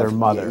love their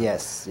mother.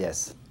 Yes,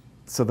 yes.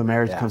 So the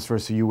marriage Yeah. comes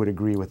first, so you would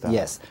agree with that?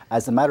 Yes.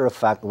 As a matter of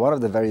fact, one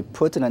of the very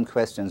pertinent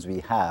questions we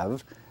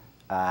have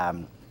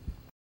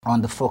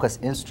on the focus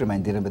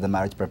instrument dealing with the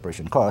marriage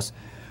preparation course,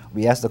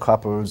 we ask the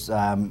couples,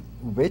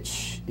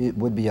 which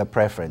would be your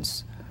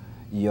preference?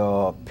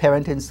 Your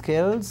parenting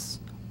skills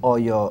or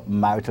your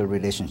marital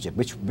relationship?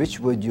 Which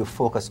would you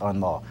focus on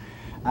more?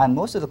 And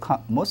most of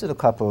the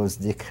couples,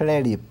 they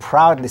clearly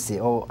proudly say,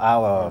 "Oh,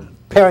 our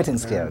parenting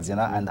skills," you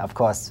know. And of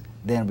course,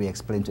 then we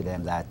explain to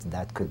them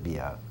that could be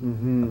a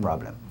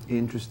problem.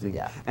 Interesting.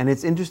 Yeah. And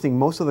it's interesting,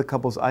 most of the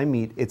couples I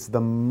meet, it's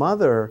the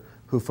mother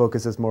who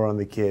focuses more on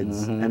the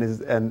kids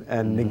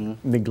and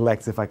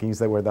neglects, if I can use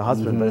that word, the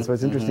husband. But so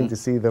it's interesting to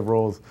see the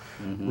roles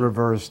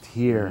reversed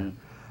here.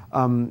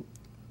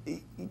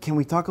 Can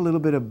we talk a little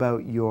bit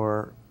about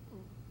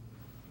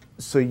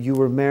so you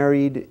were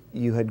married,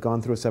 you had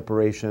gone through a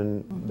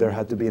separation, there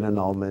had to be an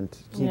annulment.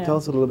 Can you tell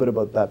us a little bit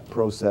about that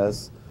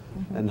process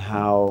and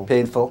how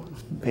Painful.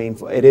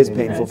 painful? It is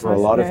painful for a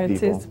lot of people.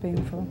 It is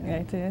painful, yeah,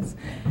 it is.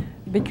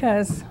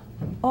 Because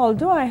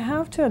although I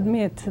have to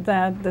admit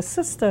that the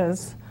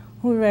sisters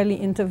who really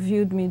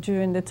interviewed me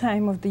during the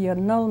time of the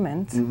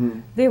annulment,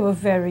 they were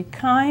very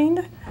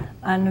kind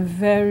and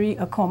very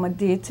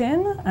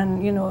accommodating.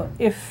 And, you know,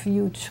 if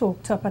you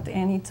choked up at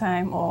any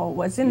time or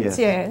was in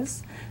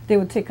tears, they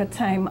would take a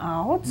time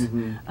out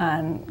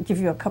and give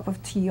you a cup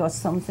of tea or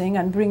something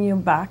and bring you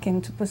back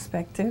into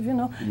perspective, you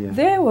know.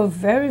 They were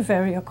very,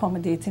 very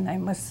accommodating, I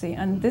must say,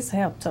 and this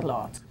helped a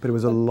lot. But it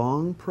was a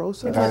long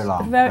process? Very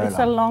long. It's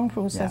a long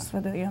process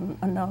for the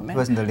annulment. It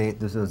was in the late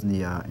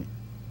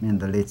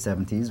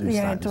 70s. We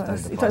started the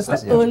It was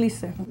process. the early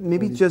 70s.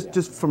 Maybe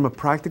just from a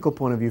practical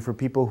point of view, for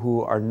people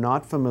who are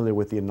not familiar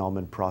with the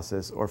annulment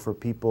process, or for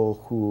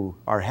people who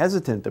are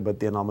hesitant about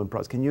the annulment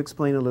process, can you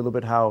explain a little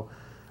bit how,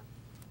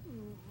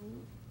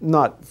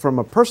 not from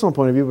a personal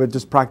point of view, but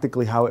just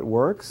practically how it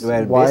works?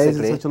 Well, why is it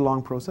basically- such a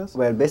long process?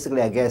 Well,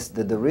 basically, I guess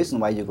the reason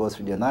why you go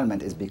through the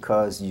annulment is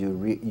because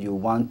you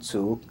want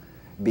to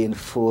be in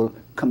full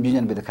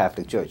communion with the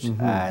Catholic Church.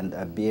 And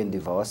being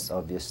divorced,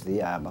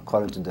 obviously,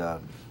 according to the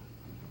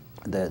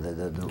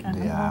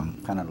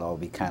canon law,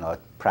 we cannot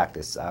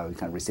practice, we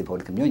can receive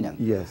Holy Communion.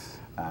 Yes.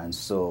 And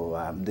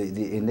so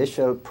the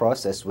initial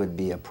process would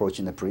be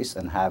approaching the priest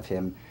and have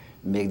him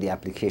make the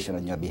application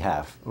on your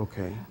behalf.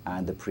 Okay.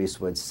 And the priest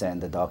would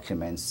send the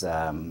documents,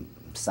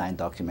 signed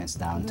documents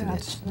down to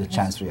the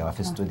chancery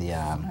office, to the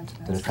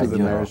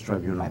tribunal. marriage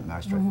tribunal.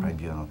 Marriage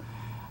tribunal.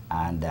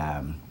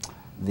 And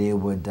they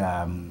would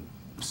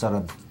sort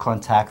of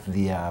contact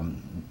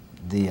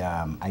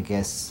I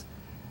guess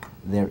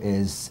there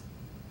is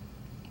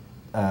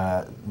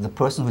the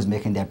person who's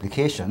making the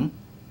application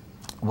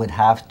would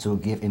have to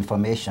give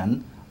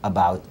information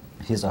about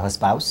his or her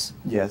spouse,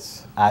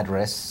 Yes.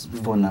 address,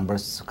 phone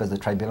numbers, because the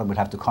tribunal would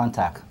have to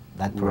contact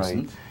that person.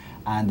 Right.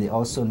 And they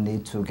also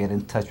need to get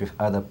in touch with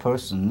other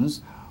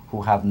persons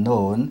who have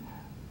known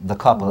the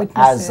couple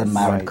as a Witnesses.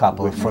 married Right,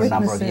 couple for a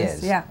number of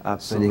Witnesses, years. yeah.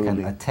 So they can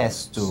Absolutely.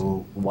 attest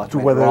to what To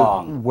went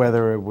wrong.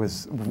 whether it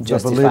was the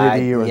Justified,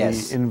 validity or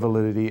yes. the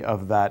invalidity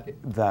of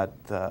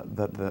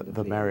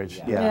the marriage.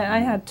 Yeah, I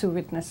had two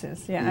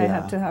witnesses. I Yeah.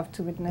 had to have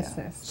two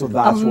witnesses. So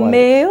that's a why-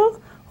 male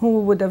who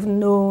would have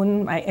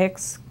known my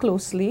ex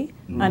closely,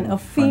 and a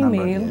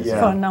female years.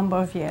 for a number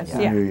of years. Yeah.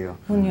 Yeah, Knew you.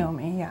 who knew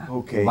me. Yeah.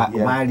 Okay. While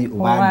you're married.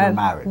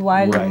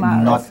 While you're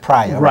married. Not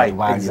prior. Right,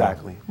 While you're-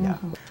 exactly. Yeah.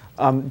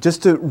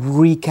 Just to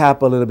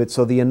recap a little bit,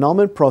 so the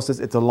annulment process,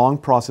 it's a long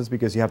process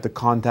because you have to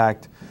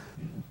contact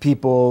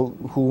people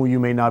who you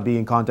may not be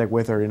in contact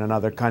with or in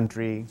another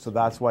country. So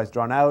that's why it's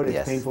drawn out. It's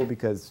Yes. painful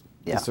because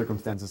Yeah. the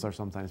circumstances are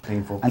sometimes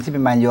painful. And keep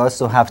in mind, you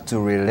also have to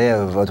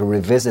relive or to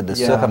revisit the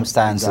Yeah,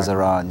 circumstances exactly.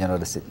 around,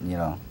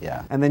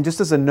 yeah. And then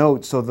just as a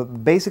note, so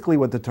basically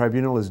what the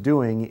tribunal is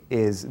doing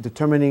is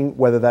determining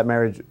whether that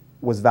marriage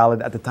was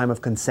valid at the time of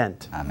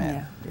consent.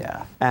 Amen.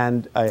 Yeah.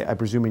 And I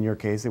presume in your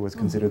case it was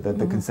considered that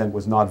the consent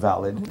was not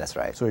valid. That's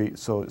right.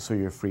 So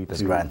you're free It's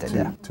to, granted,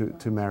 to, yeah.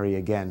 to marry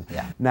again.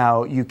 Yeah.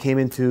 Now you came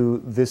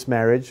into this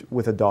marriage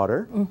with a daughter.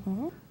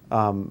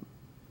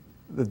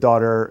 The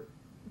daughter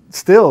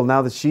still,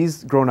 now that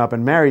she's grown up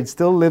and married,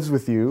 still lives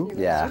with you.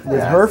 Yeah. With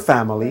yeah. her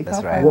family.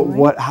 That's right.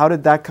 How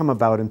did that come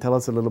about? And tell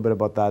us a little bit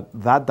about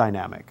that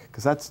dynamic,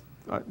 because that's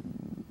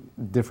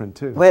different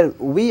too. Well,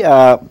 we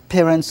are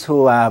parents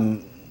who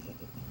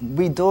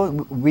we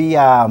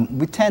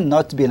tend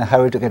not to be in a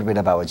hurry to get rid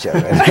of our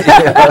children.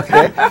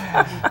 Okay?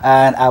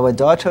 And our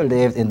daughter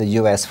lived in the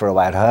U.S. for a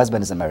while. Her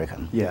husband is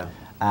American. Yeah.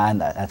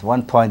 And at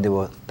one point, they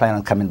were planning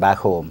on coming back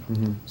home.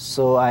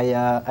 So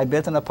I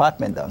built an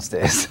apartment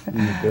downstairs.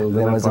 There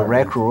was a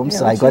rec room, Yeah,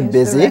 so we I got changed the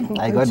busy. rec room.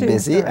 I We got changed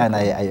busy, the rec and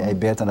room. I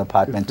built an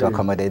apartment to for you.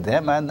 accommodate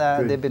them, and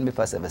Good. they've been with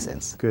us ever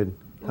since. Good.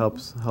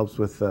 Helps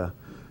with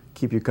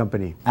keep you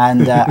company.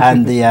 And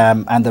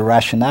the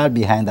rationale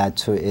behind that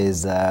too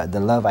is the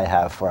love I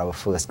have for our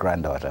first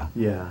granddaughter.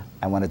 Yeah.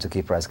 I wanted to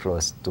keep her as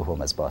close to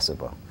home as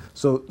possible.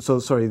 So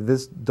sorry,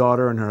 this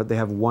daughter and her, they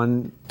have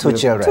one... Two you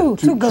have children.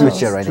 Two girls.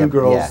 children. Two yeah.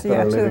 girls Yeah. that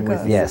are two living with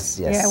girls. you. Yes,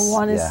 yes. Yeah,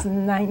 one is yeah.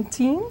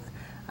 19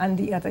 and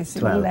the other is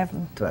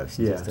 11. 12.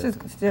 Yeah.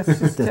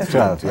 Just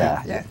 12,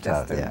 yeah. Yeah, Just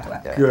just 12, yeah.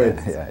 12. Yeah, Good.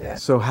 Yeah.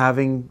 So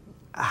having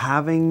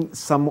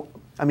some,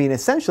 I mean,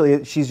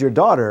 essentially she's your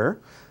daughter,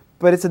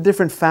 but it's a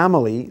different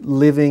family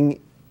living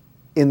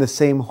in the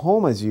same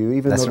home as you,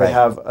 even That's though they right.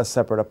 have a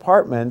separate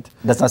apartment.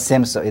 That's not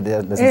same. So it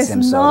doesn't It's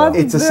seem so. not though.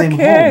 It's the the same home.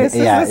 case.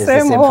 Yeah, it's it's the the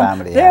same same home.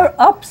 family, yeah. They're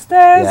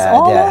upstairs Yeah,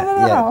 all yeah, over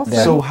the yeah, house.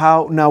 they're- So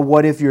how, now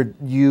what if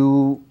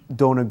you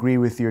don't agree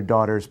with your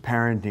daughter's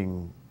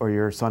parenting or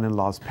your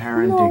son-in-law's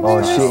parenting? Oh,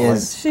 No, she style?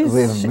 is. she's-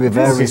 We're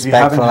very Okay, so you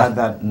haven't respectful. had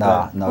that- No,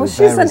 that- no. Oh, we're she's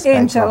very an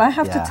respectful. angel, I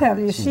have Yeah, to tell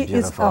you. she's She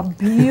beautiful. is a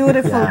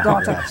beautiful Yeah,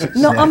 daughter. yeah,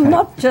 No, she's- I'm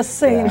not just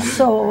saying Yeah.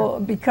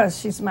 so because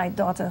she's my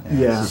daughter.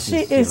 Yeah.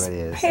 She She is really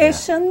is, yeah.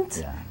 patient,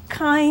 Yeah.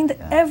 kind,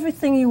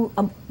 everything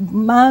a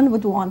man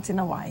would want in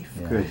a wife.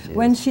 Yeah, Good. she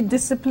When is. she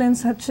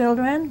disciplines her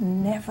children,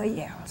 never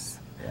yells.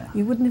 Yeah.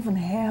 You wouldn't even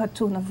hear her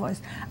tone of voice.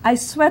 I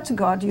swear to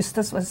God,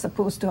 Eustace was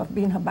supposed to have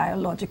been her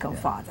biological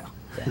father.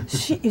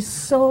 She is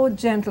so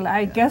gentle.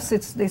 I guess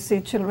they say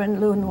children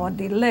learn what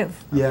they live.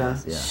 Yeah.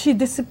 Yeah. She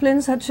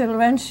disciplines her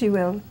children. She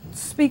will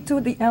speak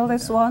to the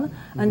eldest one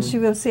and she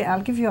will say,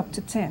 I'll give you up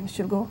to 10.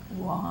 She'll go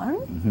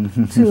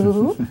 1,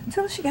 2,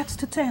 till she gets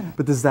to 10.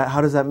 But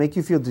how does that make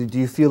you feel? Do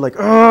you feel like,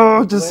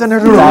 oh, just send her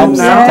to her room Sometimes,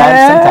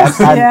 now? sometimes.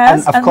 And, Yes,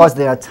 and of and- course,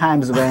 there are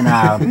times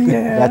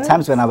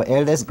when our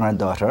eldest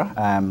granddaughter,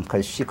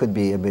 because she could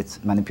be a bit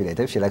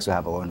manipulative, she likes to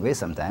have her own way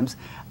sometimes,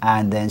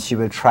 and then she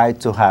will try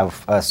to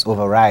have us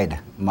override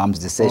mom's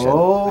decision.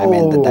 I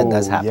mean, that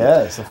does Oh, happen.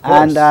 yes, of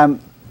course. And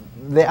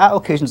there are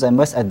occasions, I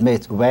must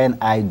admit, when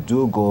I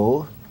do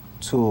go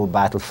to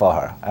battle for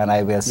her, and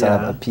I will sort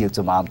Yeah. of appeal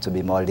to mom to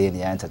be more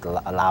lenient,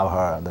 to allow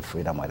her the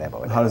freedom,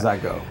 whatever. How does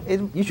that go? It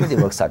usually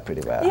works out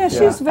pretty well. Yeah,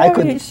 she's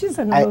she's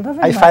an older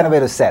I find a way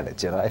to sell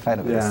it, I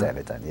find a way Yeah. to sell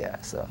it, and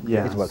so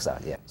Yes. it works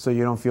out, yeah. So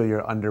you don't feel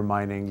you're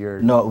undermining your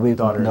We've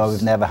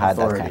daughter's never had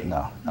authority.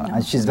 that kind. No.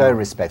 And she's very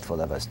respectful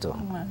of us too.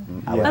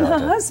 Our And her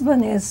daughter.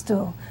 husband is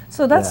too.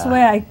 So that's Yeah.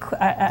 where I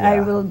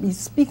Yeah. will be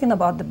speaking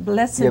about the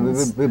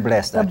blessings. Yeah, we're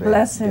blessed The that way.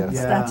 blessings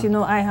Yeah.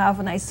 that I have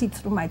and I see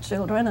through my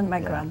children and my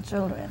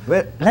grandchildren.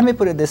 Well, let me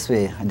put it this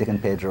way, Deacon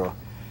Pedro.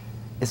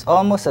 It's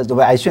almost as though,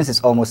 I shouldn't say it's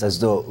almost as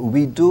though,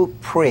 we do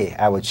pray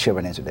our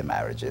children into their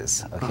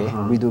marriages, okay?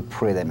 We do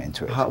pray them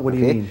into it. What do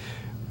you okay? mean?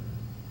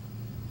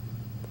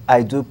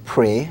 I do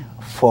pray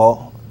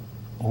for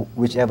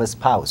whichever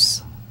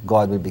spouse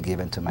God will be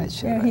given to my Yeah, he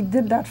children.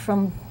 did that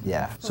from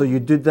Yeah. So you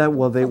did that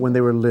when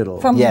they were little?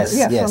 Yes,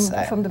 yeah, yes,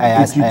 from the I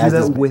beginning. asked- Did you do asked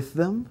that this- with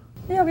them?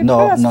 Yeah, we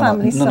pray as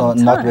family not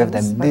with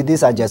them. sometimes, but-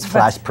 These are just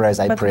flash prayers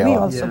I but pray we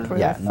on. also pray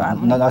yeah, with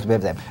family. not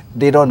with them.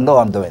 They don't know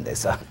I'm doing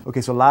this.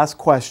 Okay, so last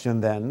question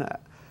then,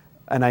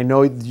 and I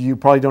know you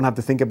probably don't have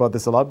to think about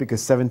this a lot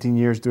because 17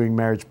 years doing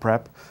marriage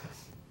prep.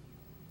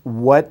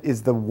 What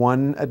is the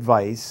one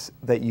advice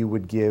that you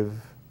would give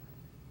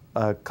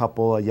a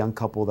young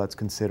couple that's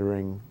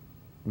considering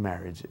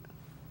marriage?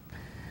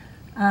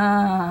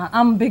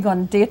 I'm big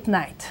on date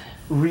night.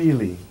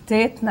 Really?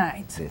 Date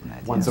night. Date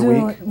night, Once yeah.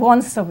 a week?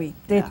 Once a week,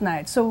 date Yeah.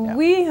 night. So Yeah.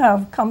 we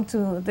have come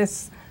to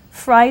this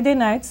Friday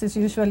nights is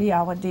usually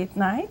our date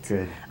night.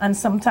 Good. And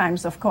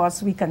sometimes, of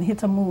course, we can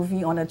hit a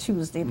movie on a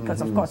Tuesday because,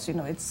 of course,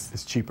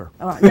 It's cheaper.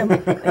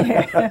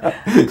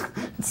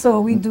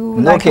 So we do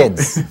No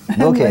kids.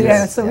 No kids.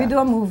 Yeah, so we Yeah. do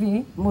a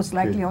movie most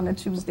likely on a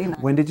Tuesday night.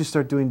 When did you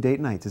start doing date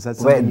nights? Is that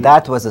Well, something?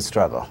 that was a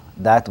struggle.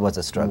 That was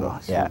a struggle. Oh,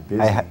 so Yeah.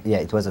 busy.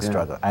 It was a Yeah.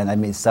 struggle. And I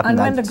mean, something And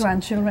when that the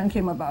grandchildren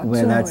came about,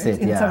 Well, too, that's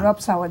it it, yeah.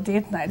 interrupts our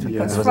date night because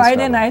It was a Friday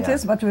struggle, night yeah.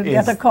 is, but we'll Is-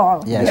 get a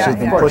call. Yeah, she's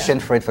been pushing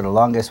for it for the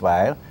longest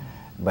while.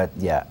 But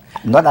yeah,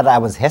 not that I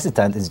was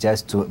hesitant, it's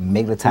just to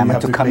make the time You and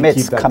have to to commit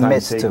keep that time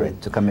to sacred.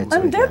 it. To commit to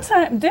And it. that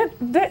time,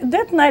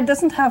 that night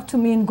doesn't have to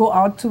mean go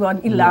out to an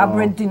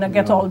elaborate dinner,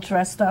 get no. all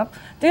dressed up.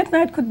 Date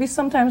night could be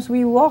sometimes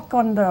we walk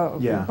on the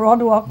Yeah.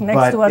 boardwalk next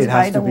But to us it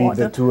has by to the be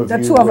water. the two of you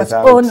us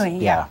without- only.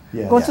 Yeah.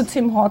 Yeah. Go Yeah. to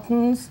Tim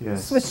Hortons,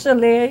 Yes. Swiss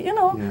Chalet.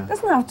 Yeah.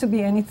 Doesn't have to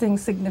be anything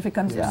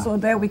significant. Yeah. So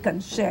there we can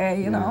share.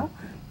 You know.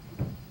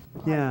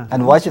 Yeah.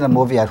 And watching a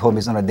movie at home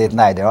is not a date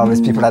night. There are always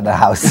people at the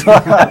house.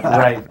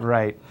 Right,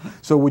 right.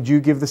 So would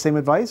you give the same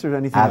advice or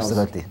anything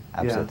Absolutely, else?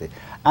 absolutely.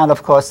 And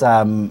of course,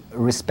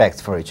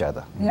 respect for each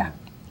other. Yeah.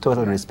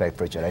 Total respect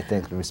for each other. I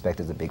think respect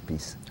is a big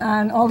piece.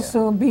 And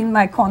also being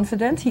my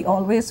confidant, he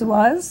always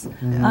was.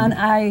 And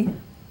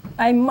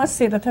I must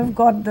say that I've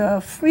got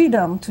the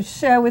freedom to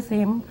share with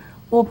him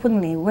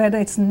openly, whether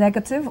it's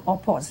negative or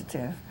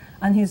positive.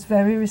 And he's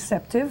very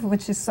receptive,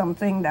 which is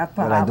something that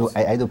But perhaps...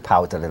 I do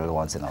pout a little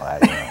once in a while.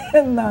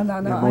 You know.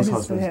 no. Yeah, most I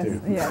husbands yes,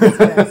 do.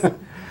 yes.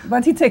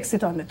 But he takes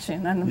it on the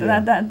chin, and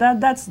Yeah.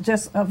 that's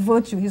just a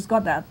virtue. He's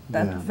got that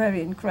Yeah.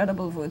 very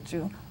incredible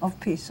virtue of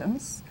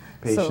patience.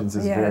 Patience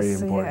is very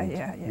important.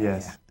 Yeah.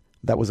 Yes.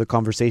 That was a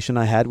conversation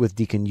I had with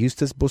Deacon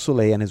Eustace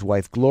Beausoleil and his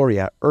wife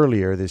Gloria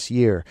earlier this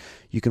year.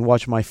 You can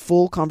watch my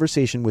full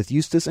conversation with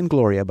Eustace and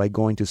Gloria by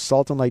going to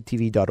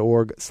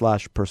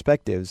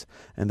saltandlighttv.org/perspectives,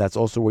 and that's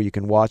also where you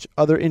can watch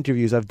other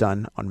interviews I've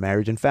done on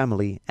marriage and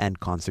family and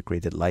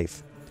consecrated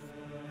life.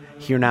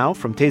 Here now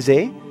from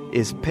Taizé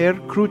is Per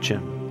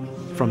Crucem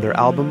from their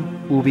album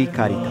Ubi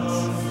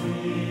Caritas.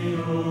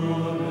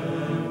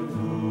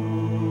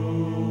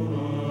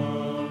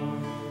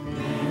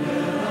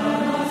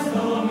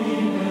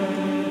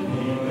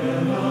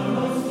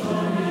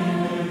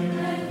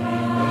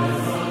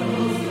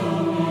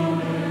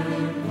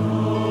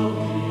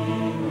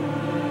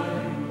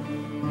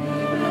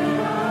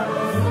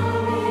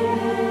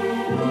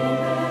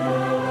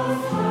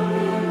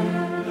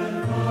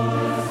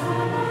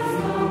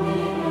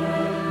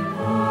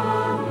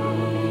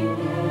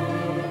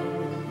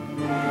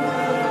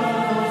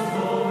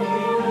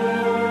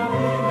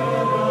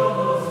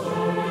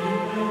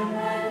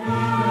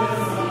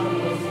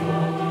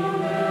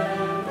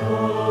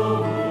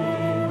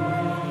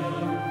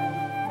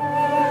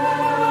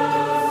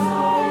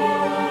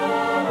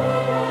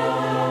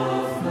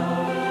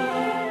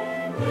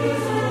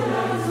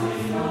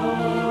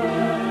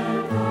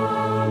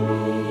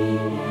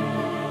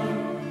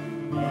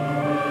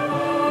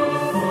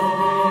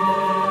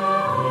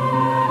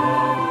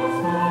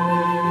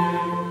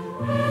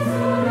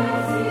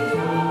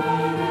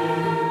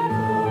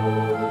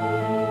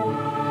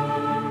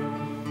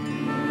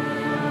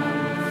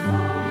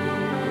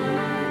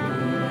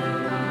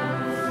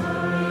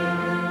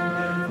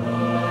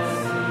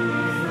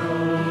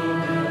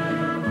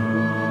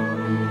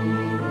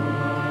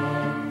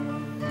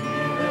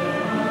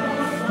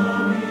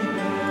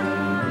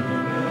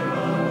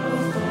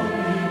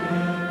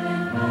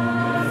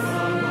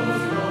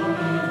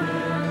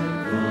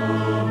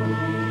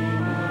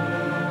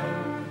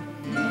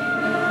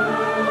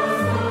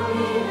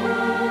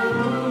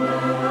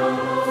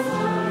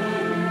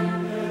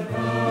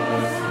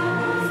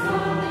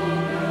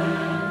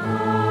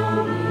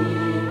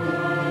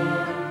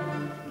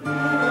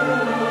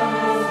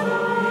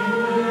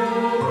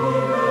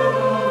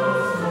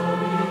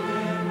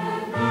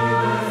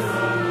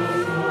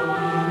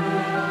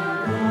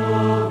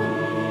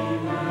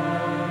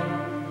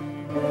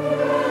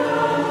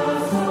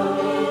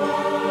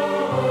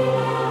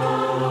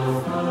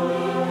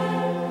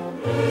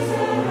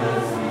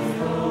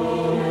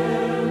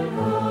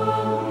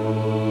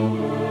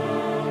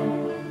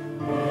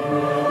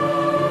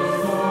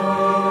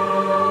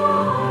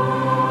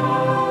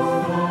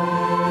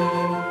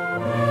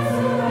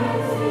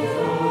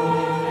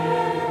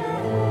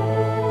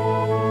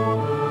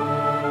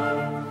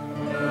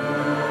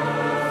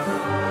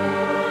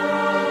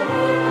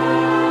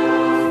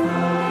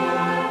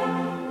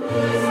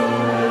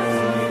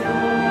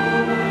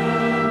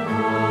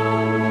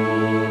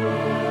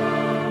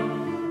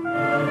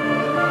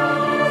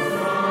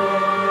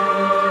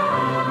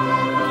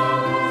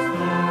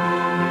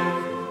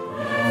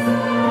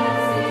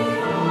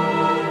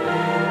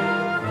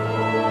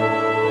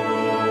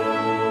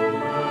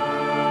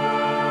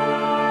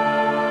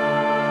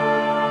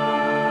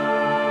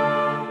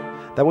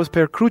 That was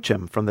Per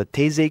Crucem from the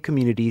Taizé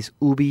community's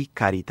Ubi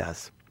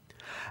Caritas.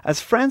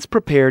 As France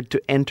prepared to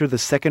enter the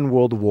Second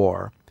World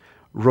War,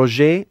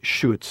 Roger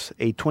Schutz,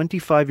 a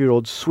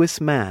 25-year-old Swiss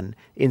man,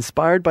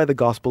 inspired by the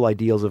gospel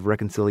ideals of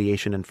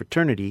reconciliation and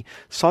fraternity,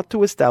 sought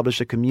to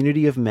establish a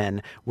community of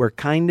men where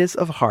kindness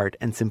of heart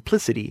and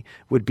simplicity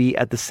would be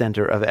at the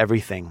center of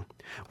everything.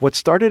 What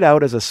started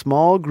out as a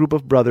small group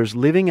of brothers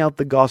living out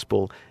the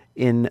gospel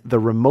in the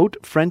remote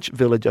French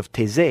village of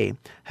Taizé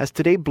has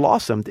today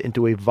blossomed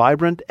into a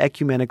vibrant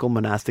ecumenical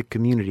monastic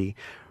community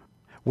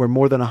where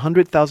more than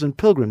 100,000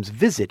 pilgrims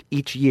visit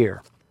each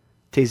year.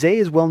 Taizé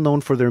is well known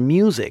for their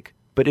music,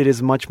 but it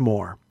is much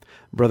more.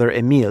 Brother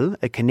Emile,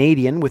 a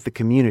Canadian with the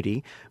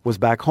community, was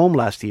back home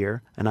last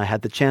year, and I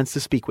had the chance to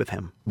speak with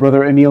him.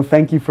 Brother Emile,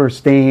 thank you for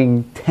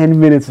staying 10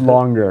 minutes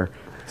longer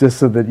just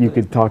so that you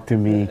could talk to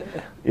me.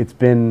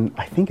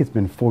 I think it's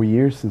been 4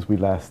 years since we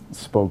last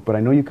spoke, but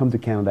I know you come to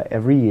Canada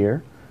every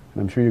year,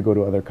 and I'm sure you go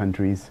to other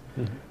countries.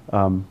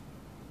 Mm-hmm.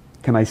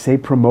 Can I say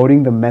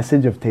promoting the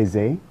message of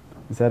Taizé?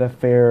 Is that a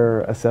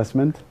fair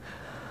assessment?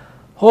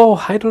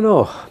 Oh, I don't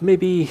know.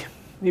 Maybe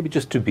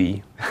just to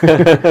be.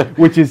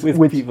 Which is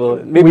with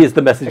people. Maybe it's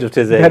the message of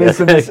Taizé. That is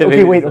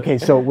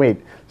the wait.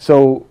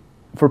 So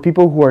for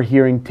people who are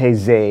hearing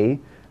Taizé,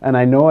 and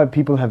I know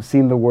people have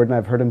seen the word and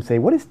I've heard them say,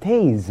 "What is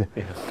Taizé?"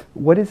 Yeah.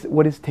 What is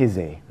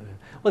Taizé?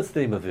 What's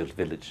the name of a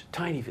village?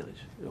 Tiny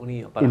village.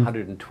 Only about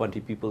 120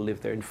 people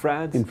live there in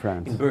France. In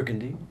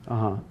Burgundy,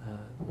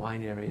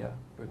 wine area,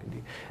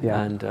 Burgundy.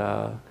 Yeah.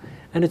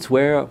 And it's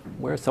where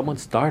someone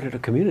started a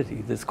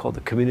community. This is called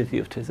the community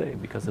of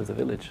Taizé because of the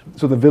village.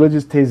 So the village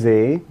is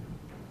Taizé,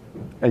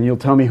 and you'll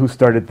tell me who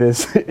started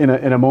this in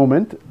a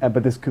moment.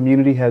 But this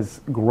community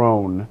has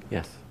grown.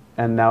 Yes.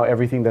 And now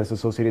everything that's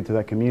associated to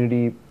that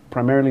community,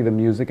 primarily the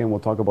music, and we'll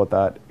talk about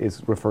that,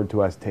 is referred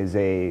to as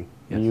Taizé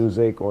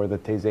music or the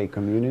Taizé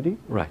community.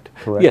 Right.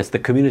 Correct. Yes, the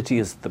community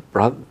is the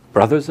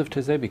brothers of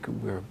Taizé, because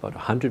we're about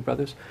 100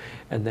 brothers,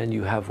 and then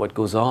you have what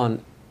goes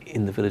on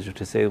in the village of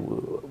Taizé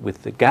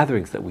with the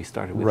gatherings that we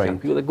started with young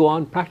people that go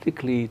on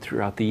practically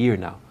throughout the year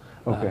now.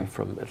 Okay.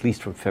 At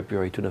least from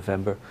February to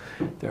November,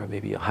 there are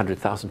maybe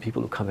 100,000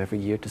 people who come every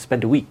year to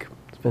spend a week.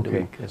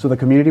 So the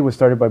community was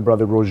started by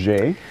Brother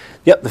Roger.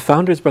 Yeah, the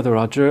founder is Brother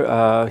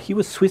Roger. He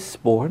was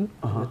Swiss-born.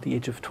 At the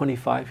age of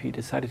 25, he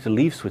decided to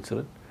leave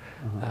Switzerland,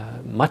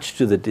 much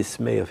to the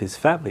dismay of his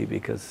family,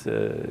 because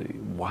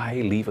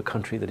why leave a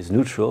country that is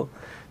neutral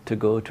to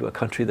go to a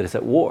country that is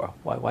at war?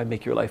 Why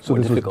make your life more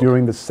difficult? So this was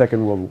during the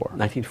Second World War?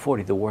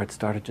 1940. The war had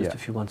started just a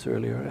few months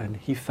earlier, and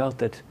he felt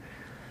that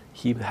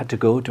he had to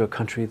go to a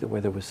country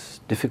where there was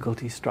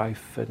difficulty,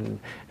 strife,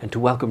 and to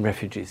welcome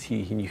refugees.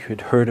 He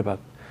had heard about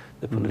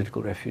the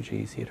political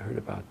refugees. He had heard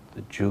about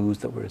the Jews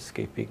that were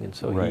escaping, and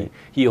so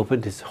he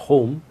opened his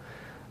home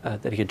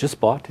that he had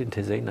just bought in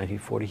Taizé in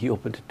 1940. He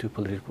opened it to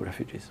political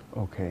refugees.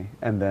 Okay,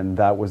 and then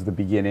that was the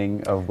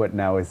beginning of what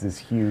now is this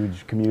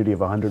huge community of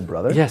 100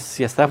 brothers?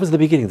 Yes, that was the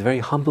beginning, the very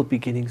humble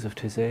beginnings of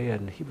Taizé,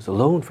 and he was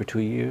alone for 2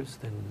 years.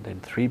 Then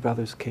 3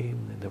 brothers came,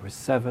 and there were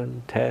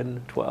 7,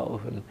 10,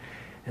 12,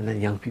 and then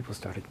young people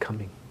started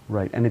coming.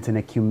 Right, and it's an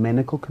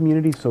ecumenical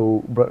community,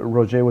 so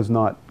Roger was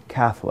not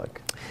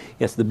Catholic.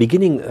 Yes, the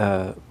beginning,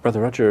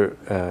 Brother Roger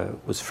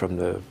was from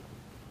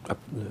a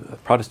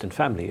Protestant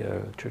family,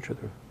 a church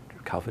of the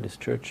Calvinist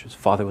church. His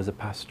father was a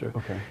pastor.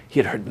 Okay. He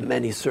had heard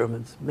many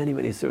sermons,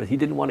 many sermons. He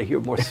didn't want to hear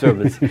more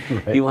sermons.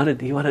 He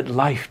wanted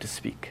life to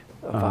speak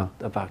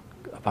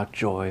about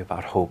joy,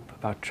 about hope,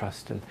 about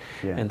trust, and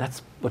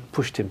that's what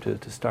pushed him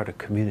to start a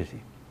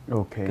community.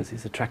 Okay. Because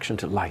his attraction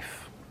to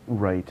life.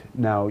 Right.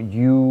 Now,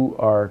 you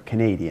are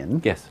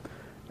Canadian. Yes.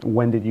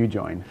 When did you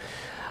join?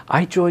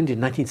 I joined in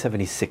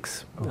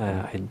 1976. Okay.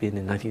 I had been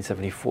in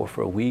 1974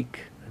 for a week,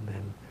 and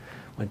then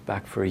went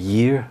back for a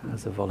year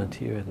as a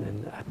volunteer, and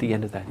then at the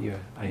end of that year,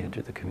 I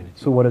entered the community.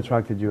 So what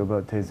attracted you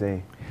about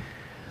Taizé?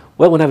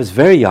 Well, when I was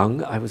very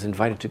young, I was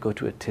invited to go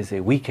to a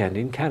Taizé weekend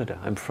in Canada.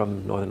 I'm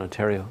from Northern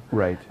Ontario.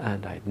 Right.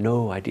 And I had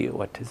no idea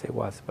what Taizé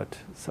was, but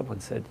someone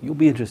said, "You'll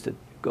be interested,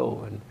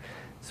 go." And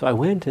so I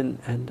went, and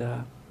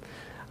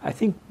I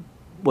think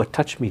what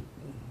touched me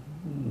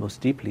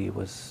most deeply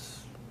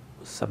was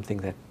something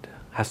that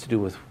has to do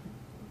with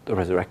the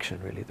resurrection,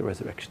 really, the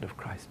resurrection of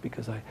Christ,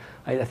 because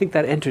I think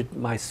that entered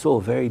my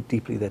soul very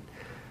deeply, that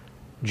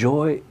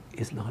joy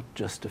is not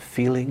just a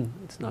feeling.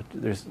 It's not.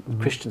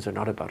 Christians are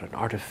not about an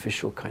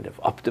artificial kind of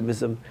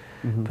optimism,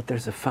 but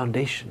there's a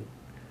foundation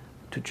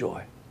to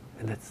joy,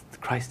 and that's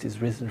Christ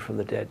is risen from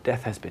the dead.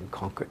 Death has been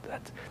conquered.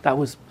 That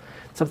was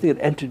something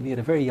that entered me at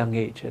a very young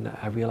age, and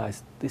I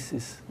realized this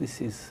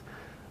is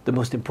the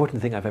most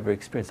important thing I've ever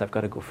experienced. I've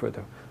got to go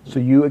further. So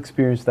you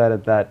experienced that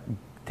at that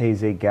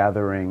Taizé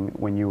gathering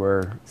when you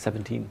were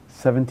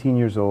 17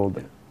 years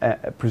old. Yeah.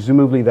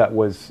 Presumably it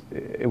was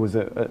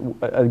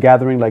a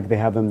gathering like they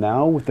have them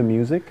now with the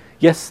music?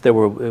 Yes, it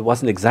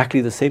wasn't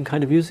exactly the same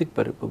kind of music,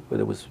 but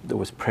there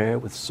was prayer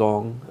with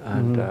song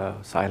and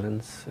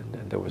silence,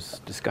 and there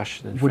was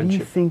discussion and friendship. What do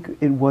you think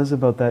it was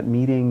about that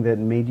meeting that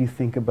made you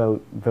think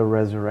about the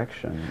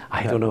resurrection?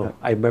 I don't know.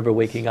 I remember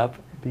waking up,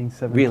 being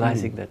 17,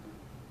 realizing that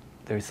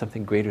there is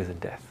something greater than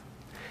death.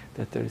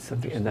 that there is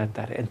something, and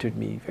that entered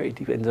me very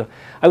deep. And so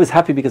I was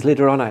happy because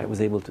later on I was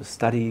able to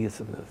study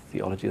some of the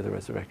theology of the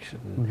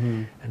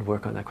resurrection and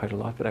work on that quite a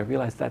lot. But I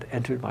realized that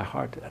entered my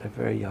heart at a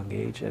very young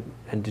age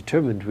and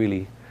determined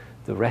really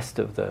the rest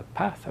of the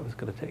path I was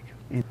going to take.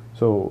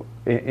 So,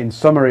 in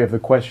summary of the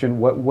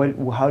question,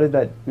 how did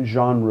that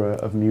genre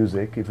of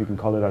music, if we can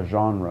call it a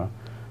genre,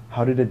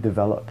 how did it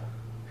develop?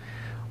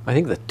 I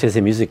think that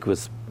Taizé music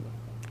was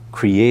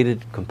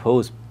created,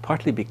 composed,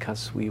 partly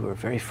because we were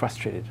very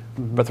frustrated,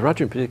 Brother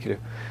Roger in particular,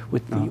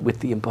 with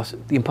the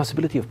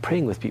impossibility of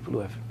praying with people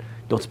who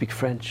don't speak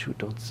French, who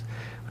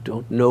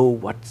don't know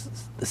what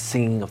the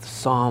singing of the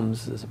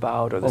psalms is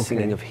about, or the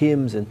singing of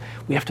hymns, and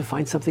we have to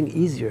find something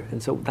easier.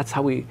 And so that's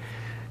how we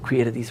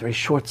created these very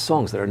short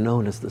songs that are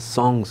known as the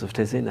songs of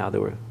Taizé. Now they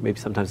were maybe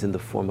sometimes in the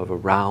form of a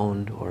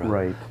round, or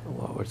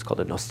or it's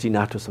called an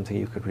ostinato, something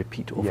you could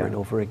repeat over and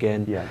over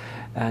again.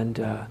 And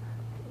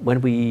when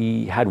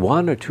we had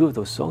one or two of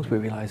those songs, we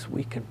realized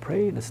we can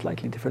pray in a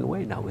slightly different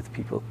way now with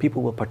people.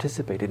 People will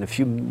participate. In a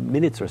few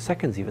minutes or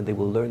seconds even, they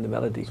will learn the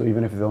melody. So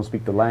even if they don't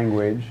speak the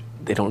language?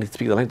 They don't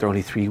speak the language. There are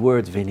only 3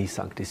 words, Veni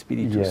Sancte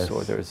Spiritus,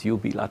 or there's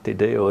Jubilate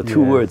Deo,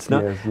 2 words.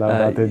 No? Yes,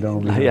 Laudate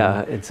Domini.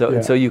 And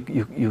so you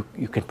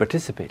can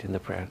participate in the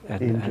prayer.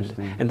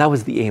 And that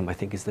was the aim, I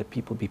think, is that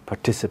people be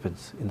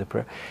participants in the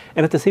prayer.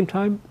 And at the same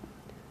time,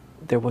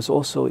 there was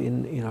also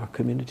in our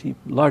community,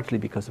 largely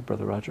because of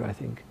Brother Roger, I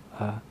think,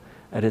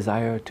 a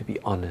desire to be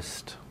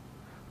honest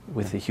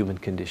with the human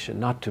condition,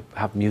 not to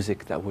have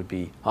music that would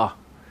be,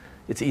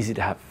 it's easy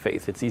to have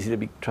faith, it's easy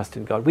to trust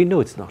in God. We know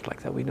it's not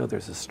like that. We know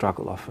there's a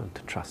struggle often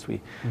to trust. We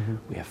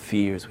have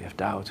fears, we have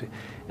doubts.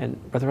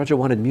 And Brother Roger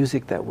wanted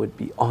music that would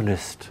be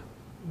honest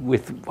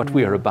with what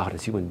we are about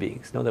as human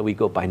beings. Know that we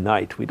go by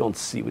night, we don't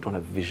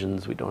have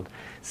visions, we don't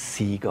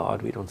see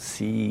God, we don't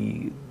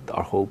see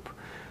our hope.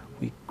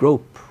 We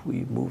grope,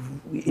 we move,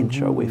 we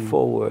inch our way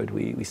forward,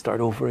 we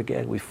start over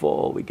again, we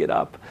fall, we get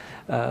up.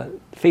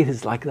 Faith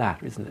is like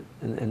that, isn't it?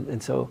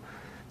 And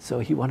so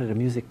he wanted a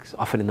music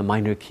often in the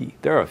minor key.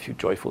 There are a few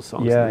joyful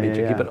songs in the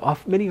major key,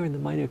 but many are in the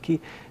minor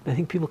key. And I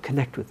think people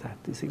connect with that.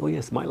 They say, oh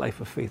yes, my life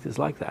of faith is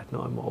like that.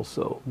 No, I'm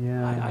also,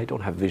 I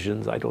don't have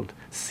visions, I don't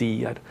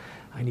see,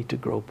 I need to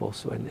grope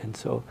also. And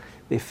so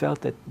they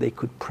felt that they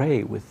could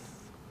pray with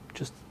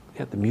just,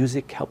 the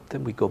music helped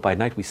them. We go by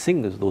night, we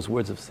sing those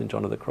words of St.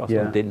 John of the Cross,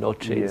 de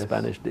noche in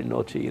Spanish, de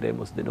noche,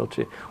 iremos de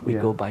noche. We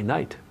go by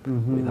night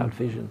without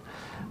vision.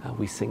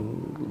 We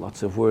sing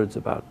lots of words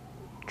about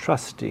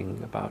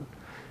trusting, about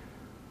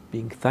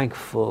being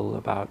thankful,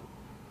 about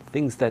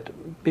things that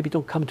maybe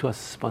don't come to us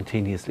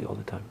spontaneously all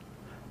the time.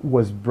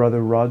 Was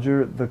Brother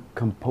Roger the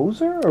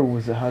composer,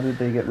 or how did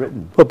they get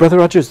written? Well, Brother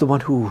Roger is the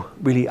one who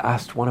really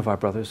asked one of our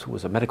brothers, who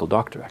was a medical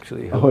doctor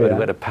actually, who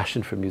had a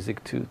passion for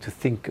music, to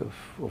think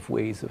of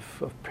ways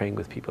of praying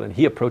with people. And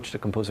he approached a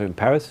composer in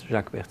Paris,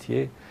 Jacques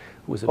Berthier,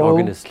 who was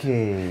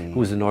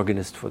an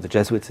organist for the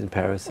Jesuits in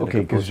Paris.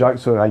 Okay, because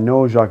so I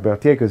know Jacques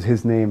Berthier because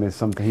his name is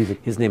something.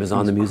 His name is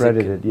on the music.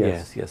 Credited,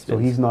 yes. So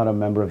he's not a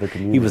member of the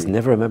community. He was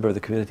never a member of the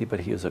community,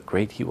 but he was a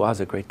great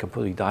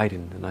composer. He died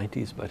in the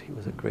 90s, but he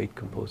was a great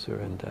composer,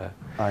 and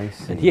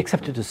and he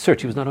accepted a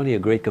search. He was not only a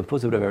great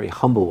composer, but a very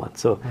humble one.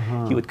 So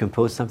he would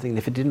compose something, and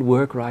if it didn't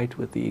work right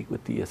with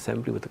the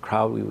assembly, with the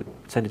crowd, we would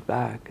send it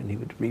back, and he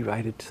would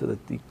rewrite it so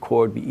that the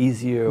chord be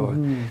easier, or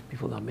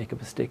people not make a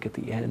mistake at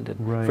the end. And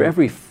for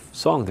every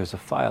song, there's a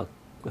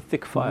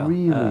thick file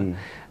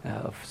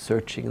of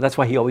searching. And that's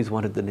why he always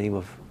wanted the name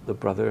of the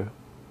brother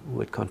who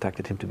had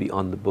contacted him to be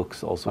on the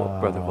books, also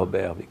Brother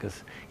Robert,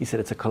 because he said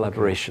it's a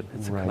collaboration.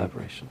 It's a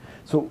collaboration.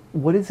 So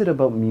what is it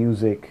about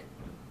music?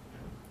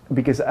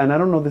 Because, and I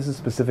don't know if this is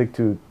specific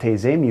to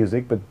Taizé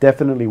music, but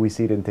definitely we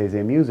see it in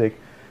Taizé music,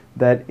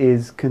 that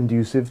is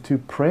conducive to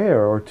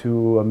prayer or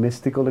to a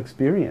mystical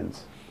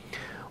experience.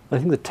 Well, I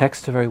think the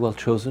texts are very well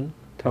chosen.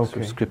 Text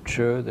of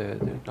scripture, there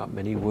are not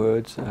many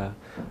words.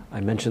 I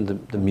mentioned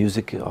the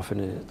music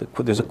often.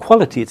 There's a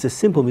quality. It's a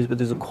simple music, but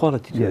there's a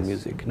quality to the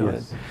music. You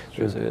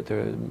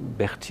know?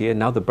 Berthier.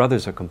 Now the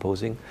brothers are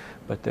composing,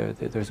 but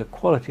there's a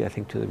quality, I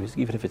think, to the music,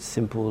 even if it's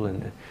simple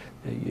and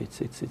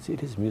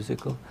it is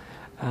musical.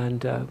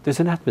 And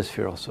there's an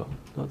atmosphere also.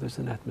 No, there's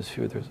an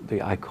atmosphere. There's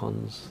the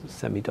icons,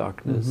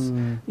 semi-darkness,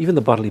 even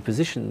the bodily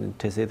position. In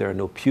Taizé, there are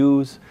no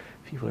pews.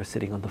 People are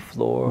sitting on the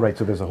floor. Right,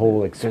 so there's a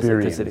whole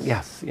experience.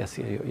 Yes,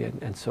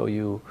 and so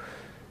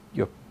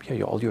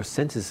all your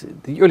senses.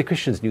 The early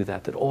Christians knew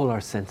that all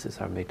our senses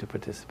are made to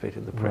participate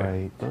in the prayer.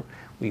 Right. No?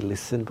 We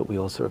listen, but we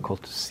also are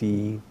called to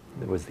see.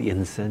 There was the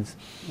incense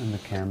and the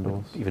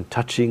candles, even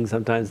touching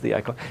sometimes the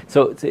icon.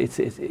 So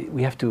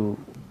we have to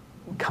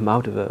come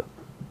out of a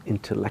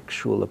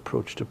intellectual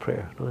approach to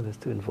prayer. No? It has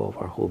to involve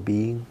our whole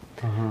being,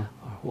 our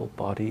whole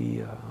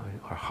body,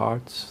 our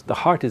hearts. The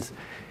heart is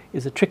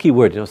a tricky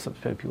word.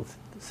 Sometimes people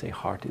say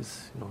heart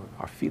is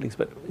our feelings,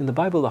 but in the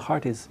Bible the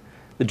heart is,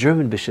 the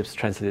German bishops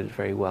translated it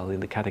very well in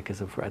the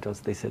Catechism for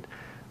Adults. They said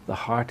the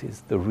heart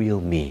is the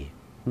real me.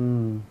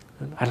 And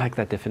I like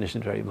that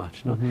definition very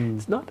much. No?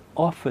 It's not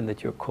often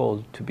that you're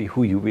called to be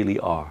who you really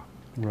are.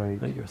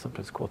 Right. You're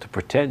sometimes called to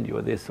pretend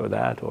you're this or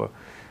that,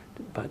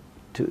 but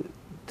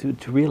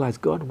to realize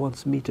God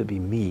wants me to be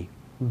me.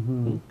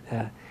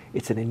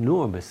 It's an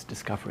enormous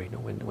discovery,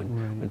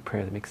 when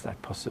prayer makes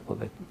that possible,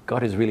 that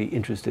God is really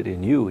interested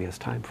in you. He has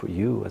time for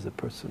you as a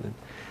person.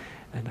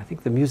 And I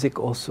think the music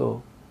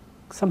also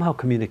somehow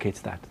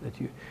communicates that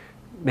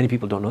many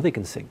people don't know they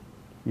can sing.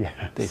 Yes.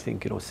 They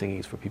think, singing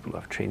is for people who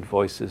have trained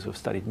voices, who have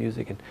studied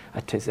music. And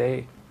at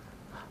Taizé,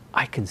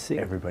 I can sing.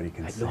 Everybody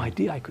can sing. I had no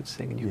idea I could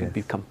sing, and you can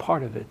become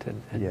part of it,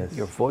 and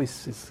your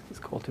voice is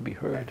called to be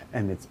heard.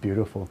 And it's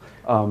beautiful.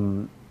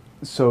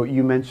 So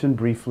you mentioned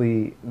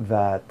briefly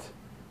that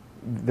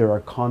there are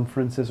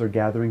conferences or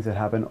gatherings that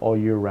happen all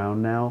year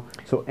round now.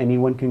 So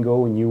anyone can go.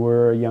 When you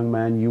were a young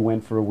man, you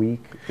went for a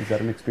week. Is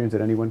that an experience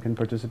that anyone can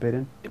participate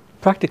in?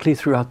 Practically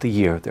throughout the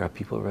year, there are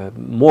people,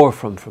 more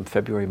from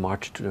February,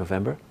 March to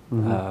November.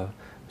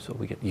 So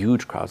we get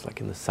huge crowds. Like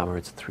in the summer,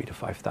 it's 3,000 to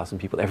 5,000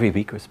 people every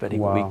week are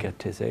spending a week at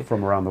Taizé.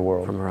 From around the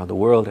world. From around the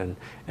world, and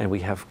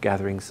we have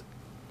gatherings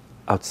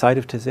outside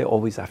of Taizé,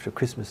 always after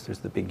Christmas. There's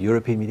the big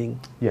European meeting.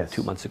 Yes.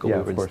 2 months ago, we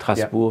were in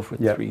Strasbourg for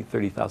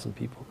 30,000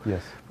 people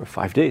for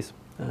 5 days.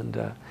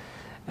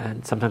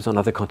 And sometimes on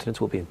other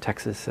continents, we'll be in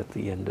Texas at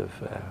the end of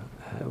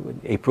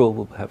in April.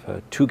 We'll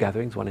have 2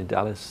 gatherings, one in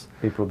Dallas,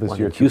 April this one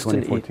year, in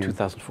Houston,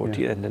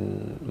 2014, and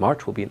then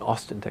March we'll be in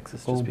Austin,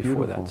 Texas, just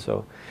before beautiful.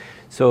 that.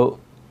 So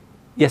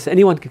yes,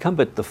 anyone can come,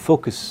 but the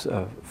focus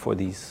for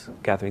these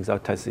gatherings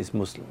outside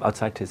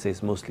Taizé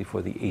is mostly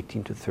for the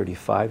 18 to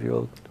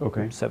 35-year-old,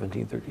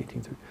 17,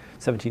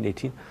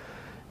 18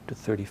 to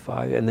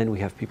 35, and then we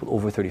have people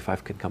over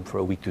 35 can come for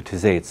a week to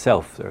Taizé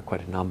itself. There are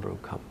quite a number who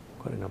come.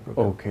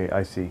 Okay,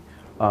 I see.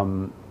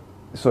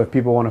 So if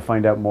people want to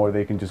find out more,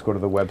 they can just go to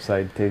the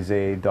website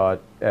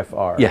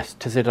taizé.fr. Yes,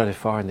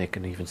 taizé.fr, and they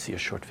can even see a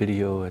short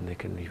video, and they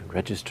can even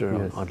register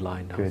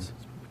online now. It's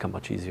become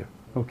much easier.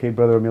 Okay,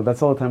 Brother Emil,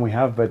 that's all the time we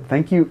have, but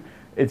thank you.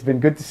 It's been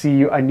good to see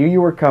you. I knew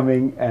you were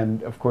coming,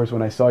 and of course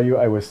when I saw you,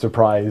 I was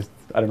surprised.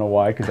 I don't know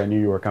why, because I knew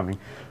you were coming.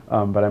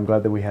 But I'm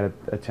glad that we had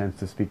a chance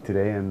to speak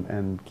today,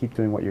 and keep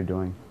doing what you're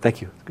doing. Thank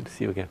you. It's good to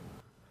see you again.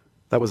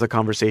 That was a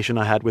conversation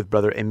I had with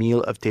Brother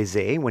Emil of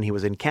Taizé when he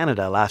was in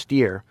Canada last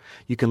year.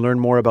 You can learn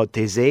more about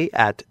Taizé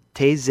at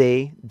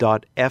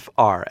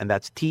taizé.fr, and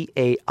that's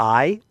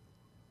Taiz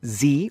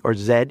or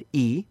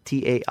Z-E,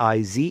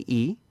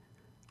 Taize.fr.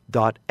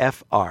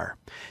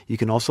 You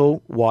can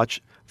also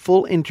watch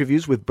full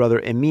interviews with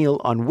Brother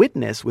Emil on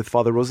Witness with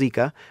Father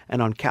Rosica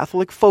and on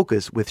Catholic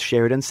Focus with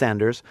Sheridan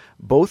Sanders,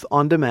 both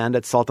on demand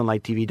at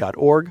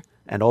saltandlighttv.org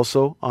and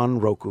also on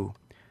Roku.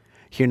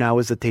 Here now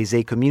is the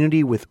Taizé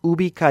community with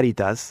Ubi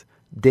Caritas,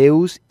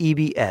 Deus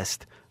Ibi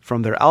Est,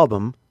 from their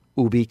album,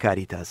 Ubi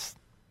Caritas.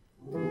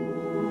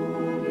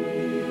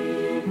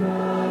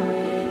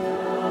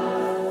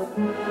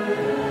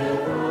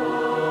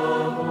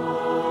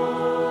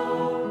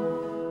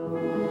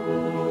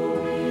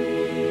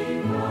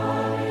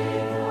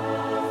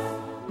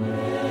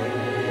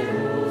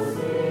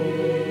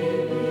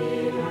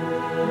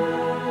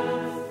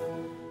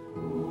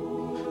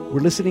 We're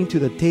listening to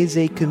the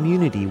Taizé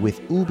community with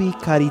Ubi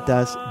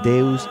Caritas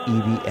Deus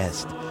Ibi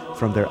Est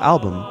from their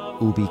album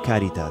Ubi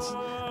Caritas.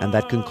 And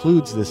that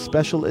concludes this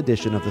special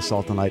edition of the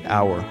Salt and Light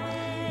Hour.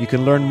 You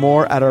can learn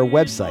more at our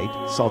website,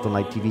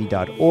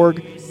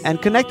 saltandlighttv.org, and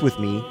connect with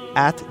me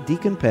at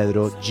Deacon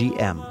Pedro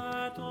GM.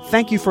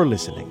 Thank you for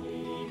listening.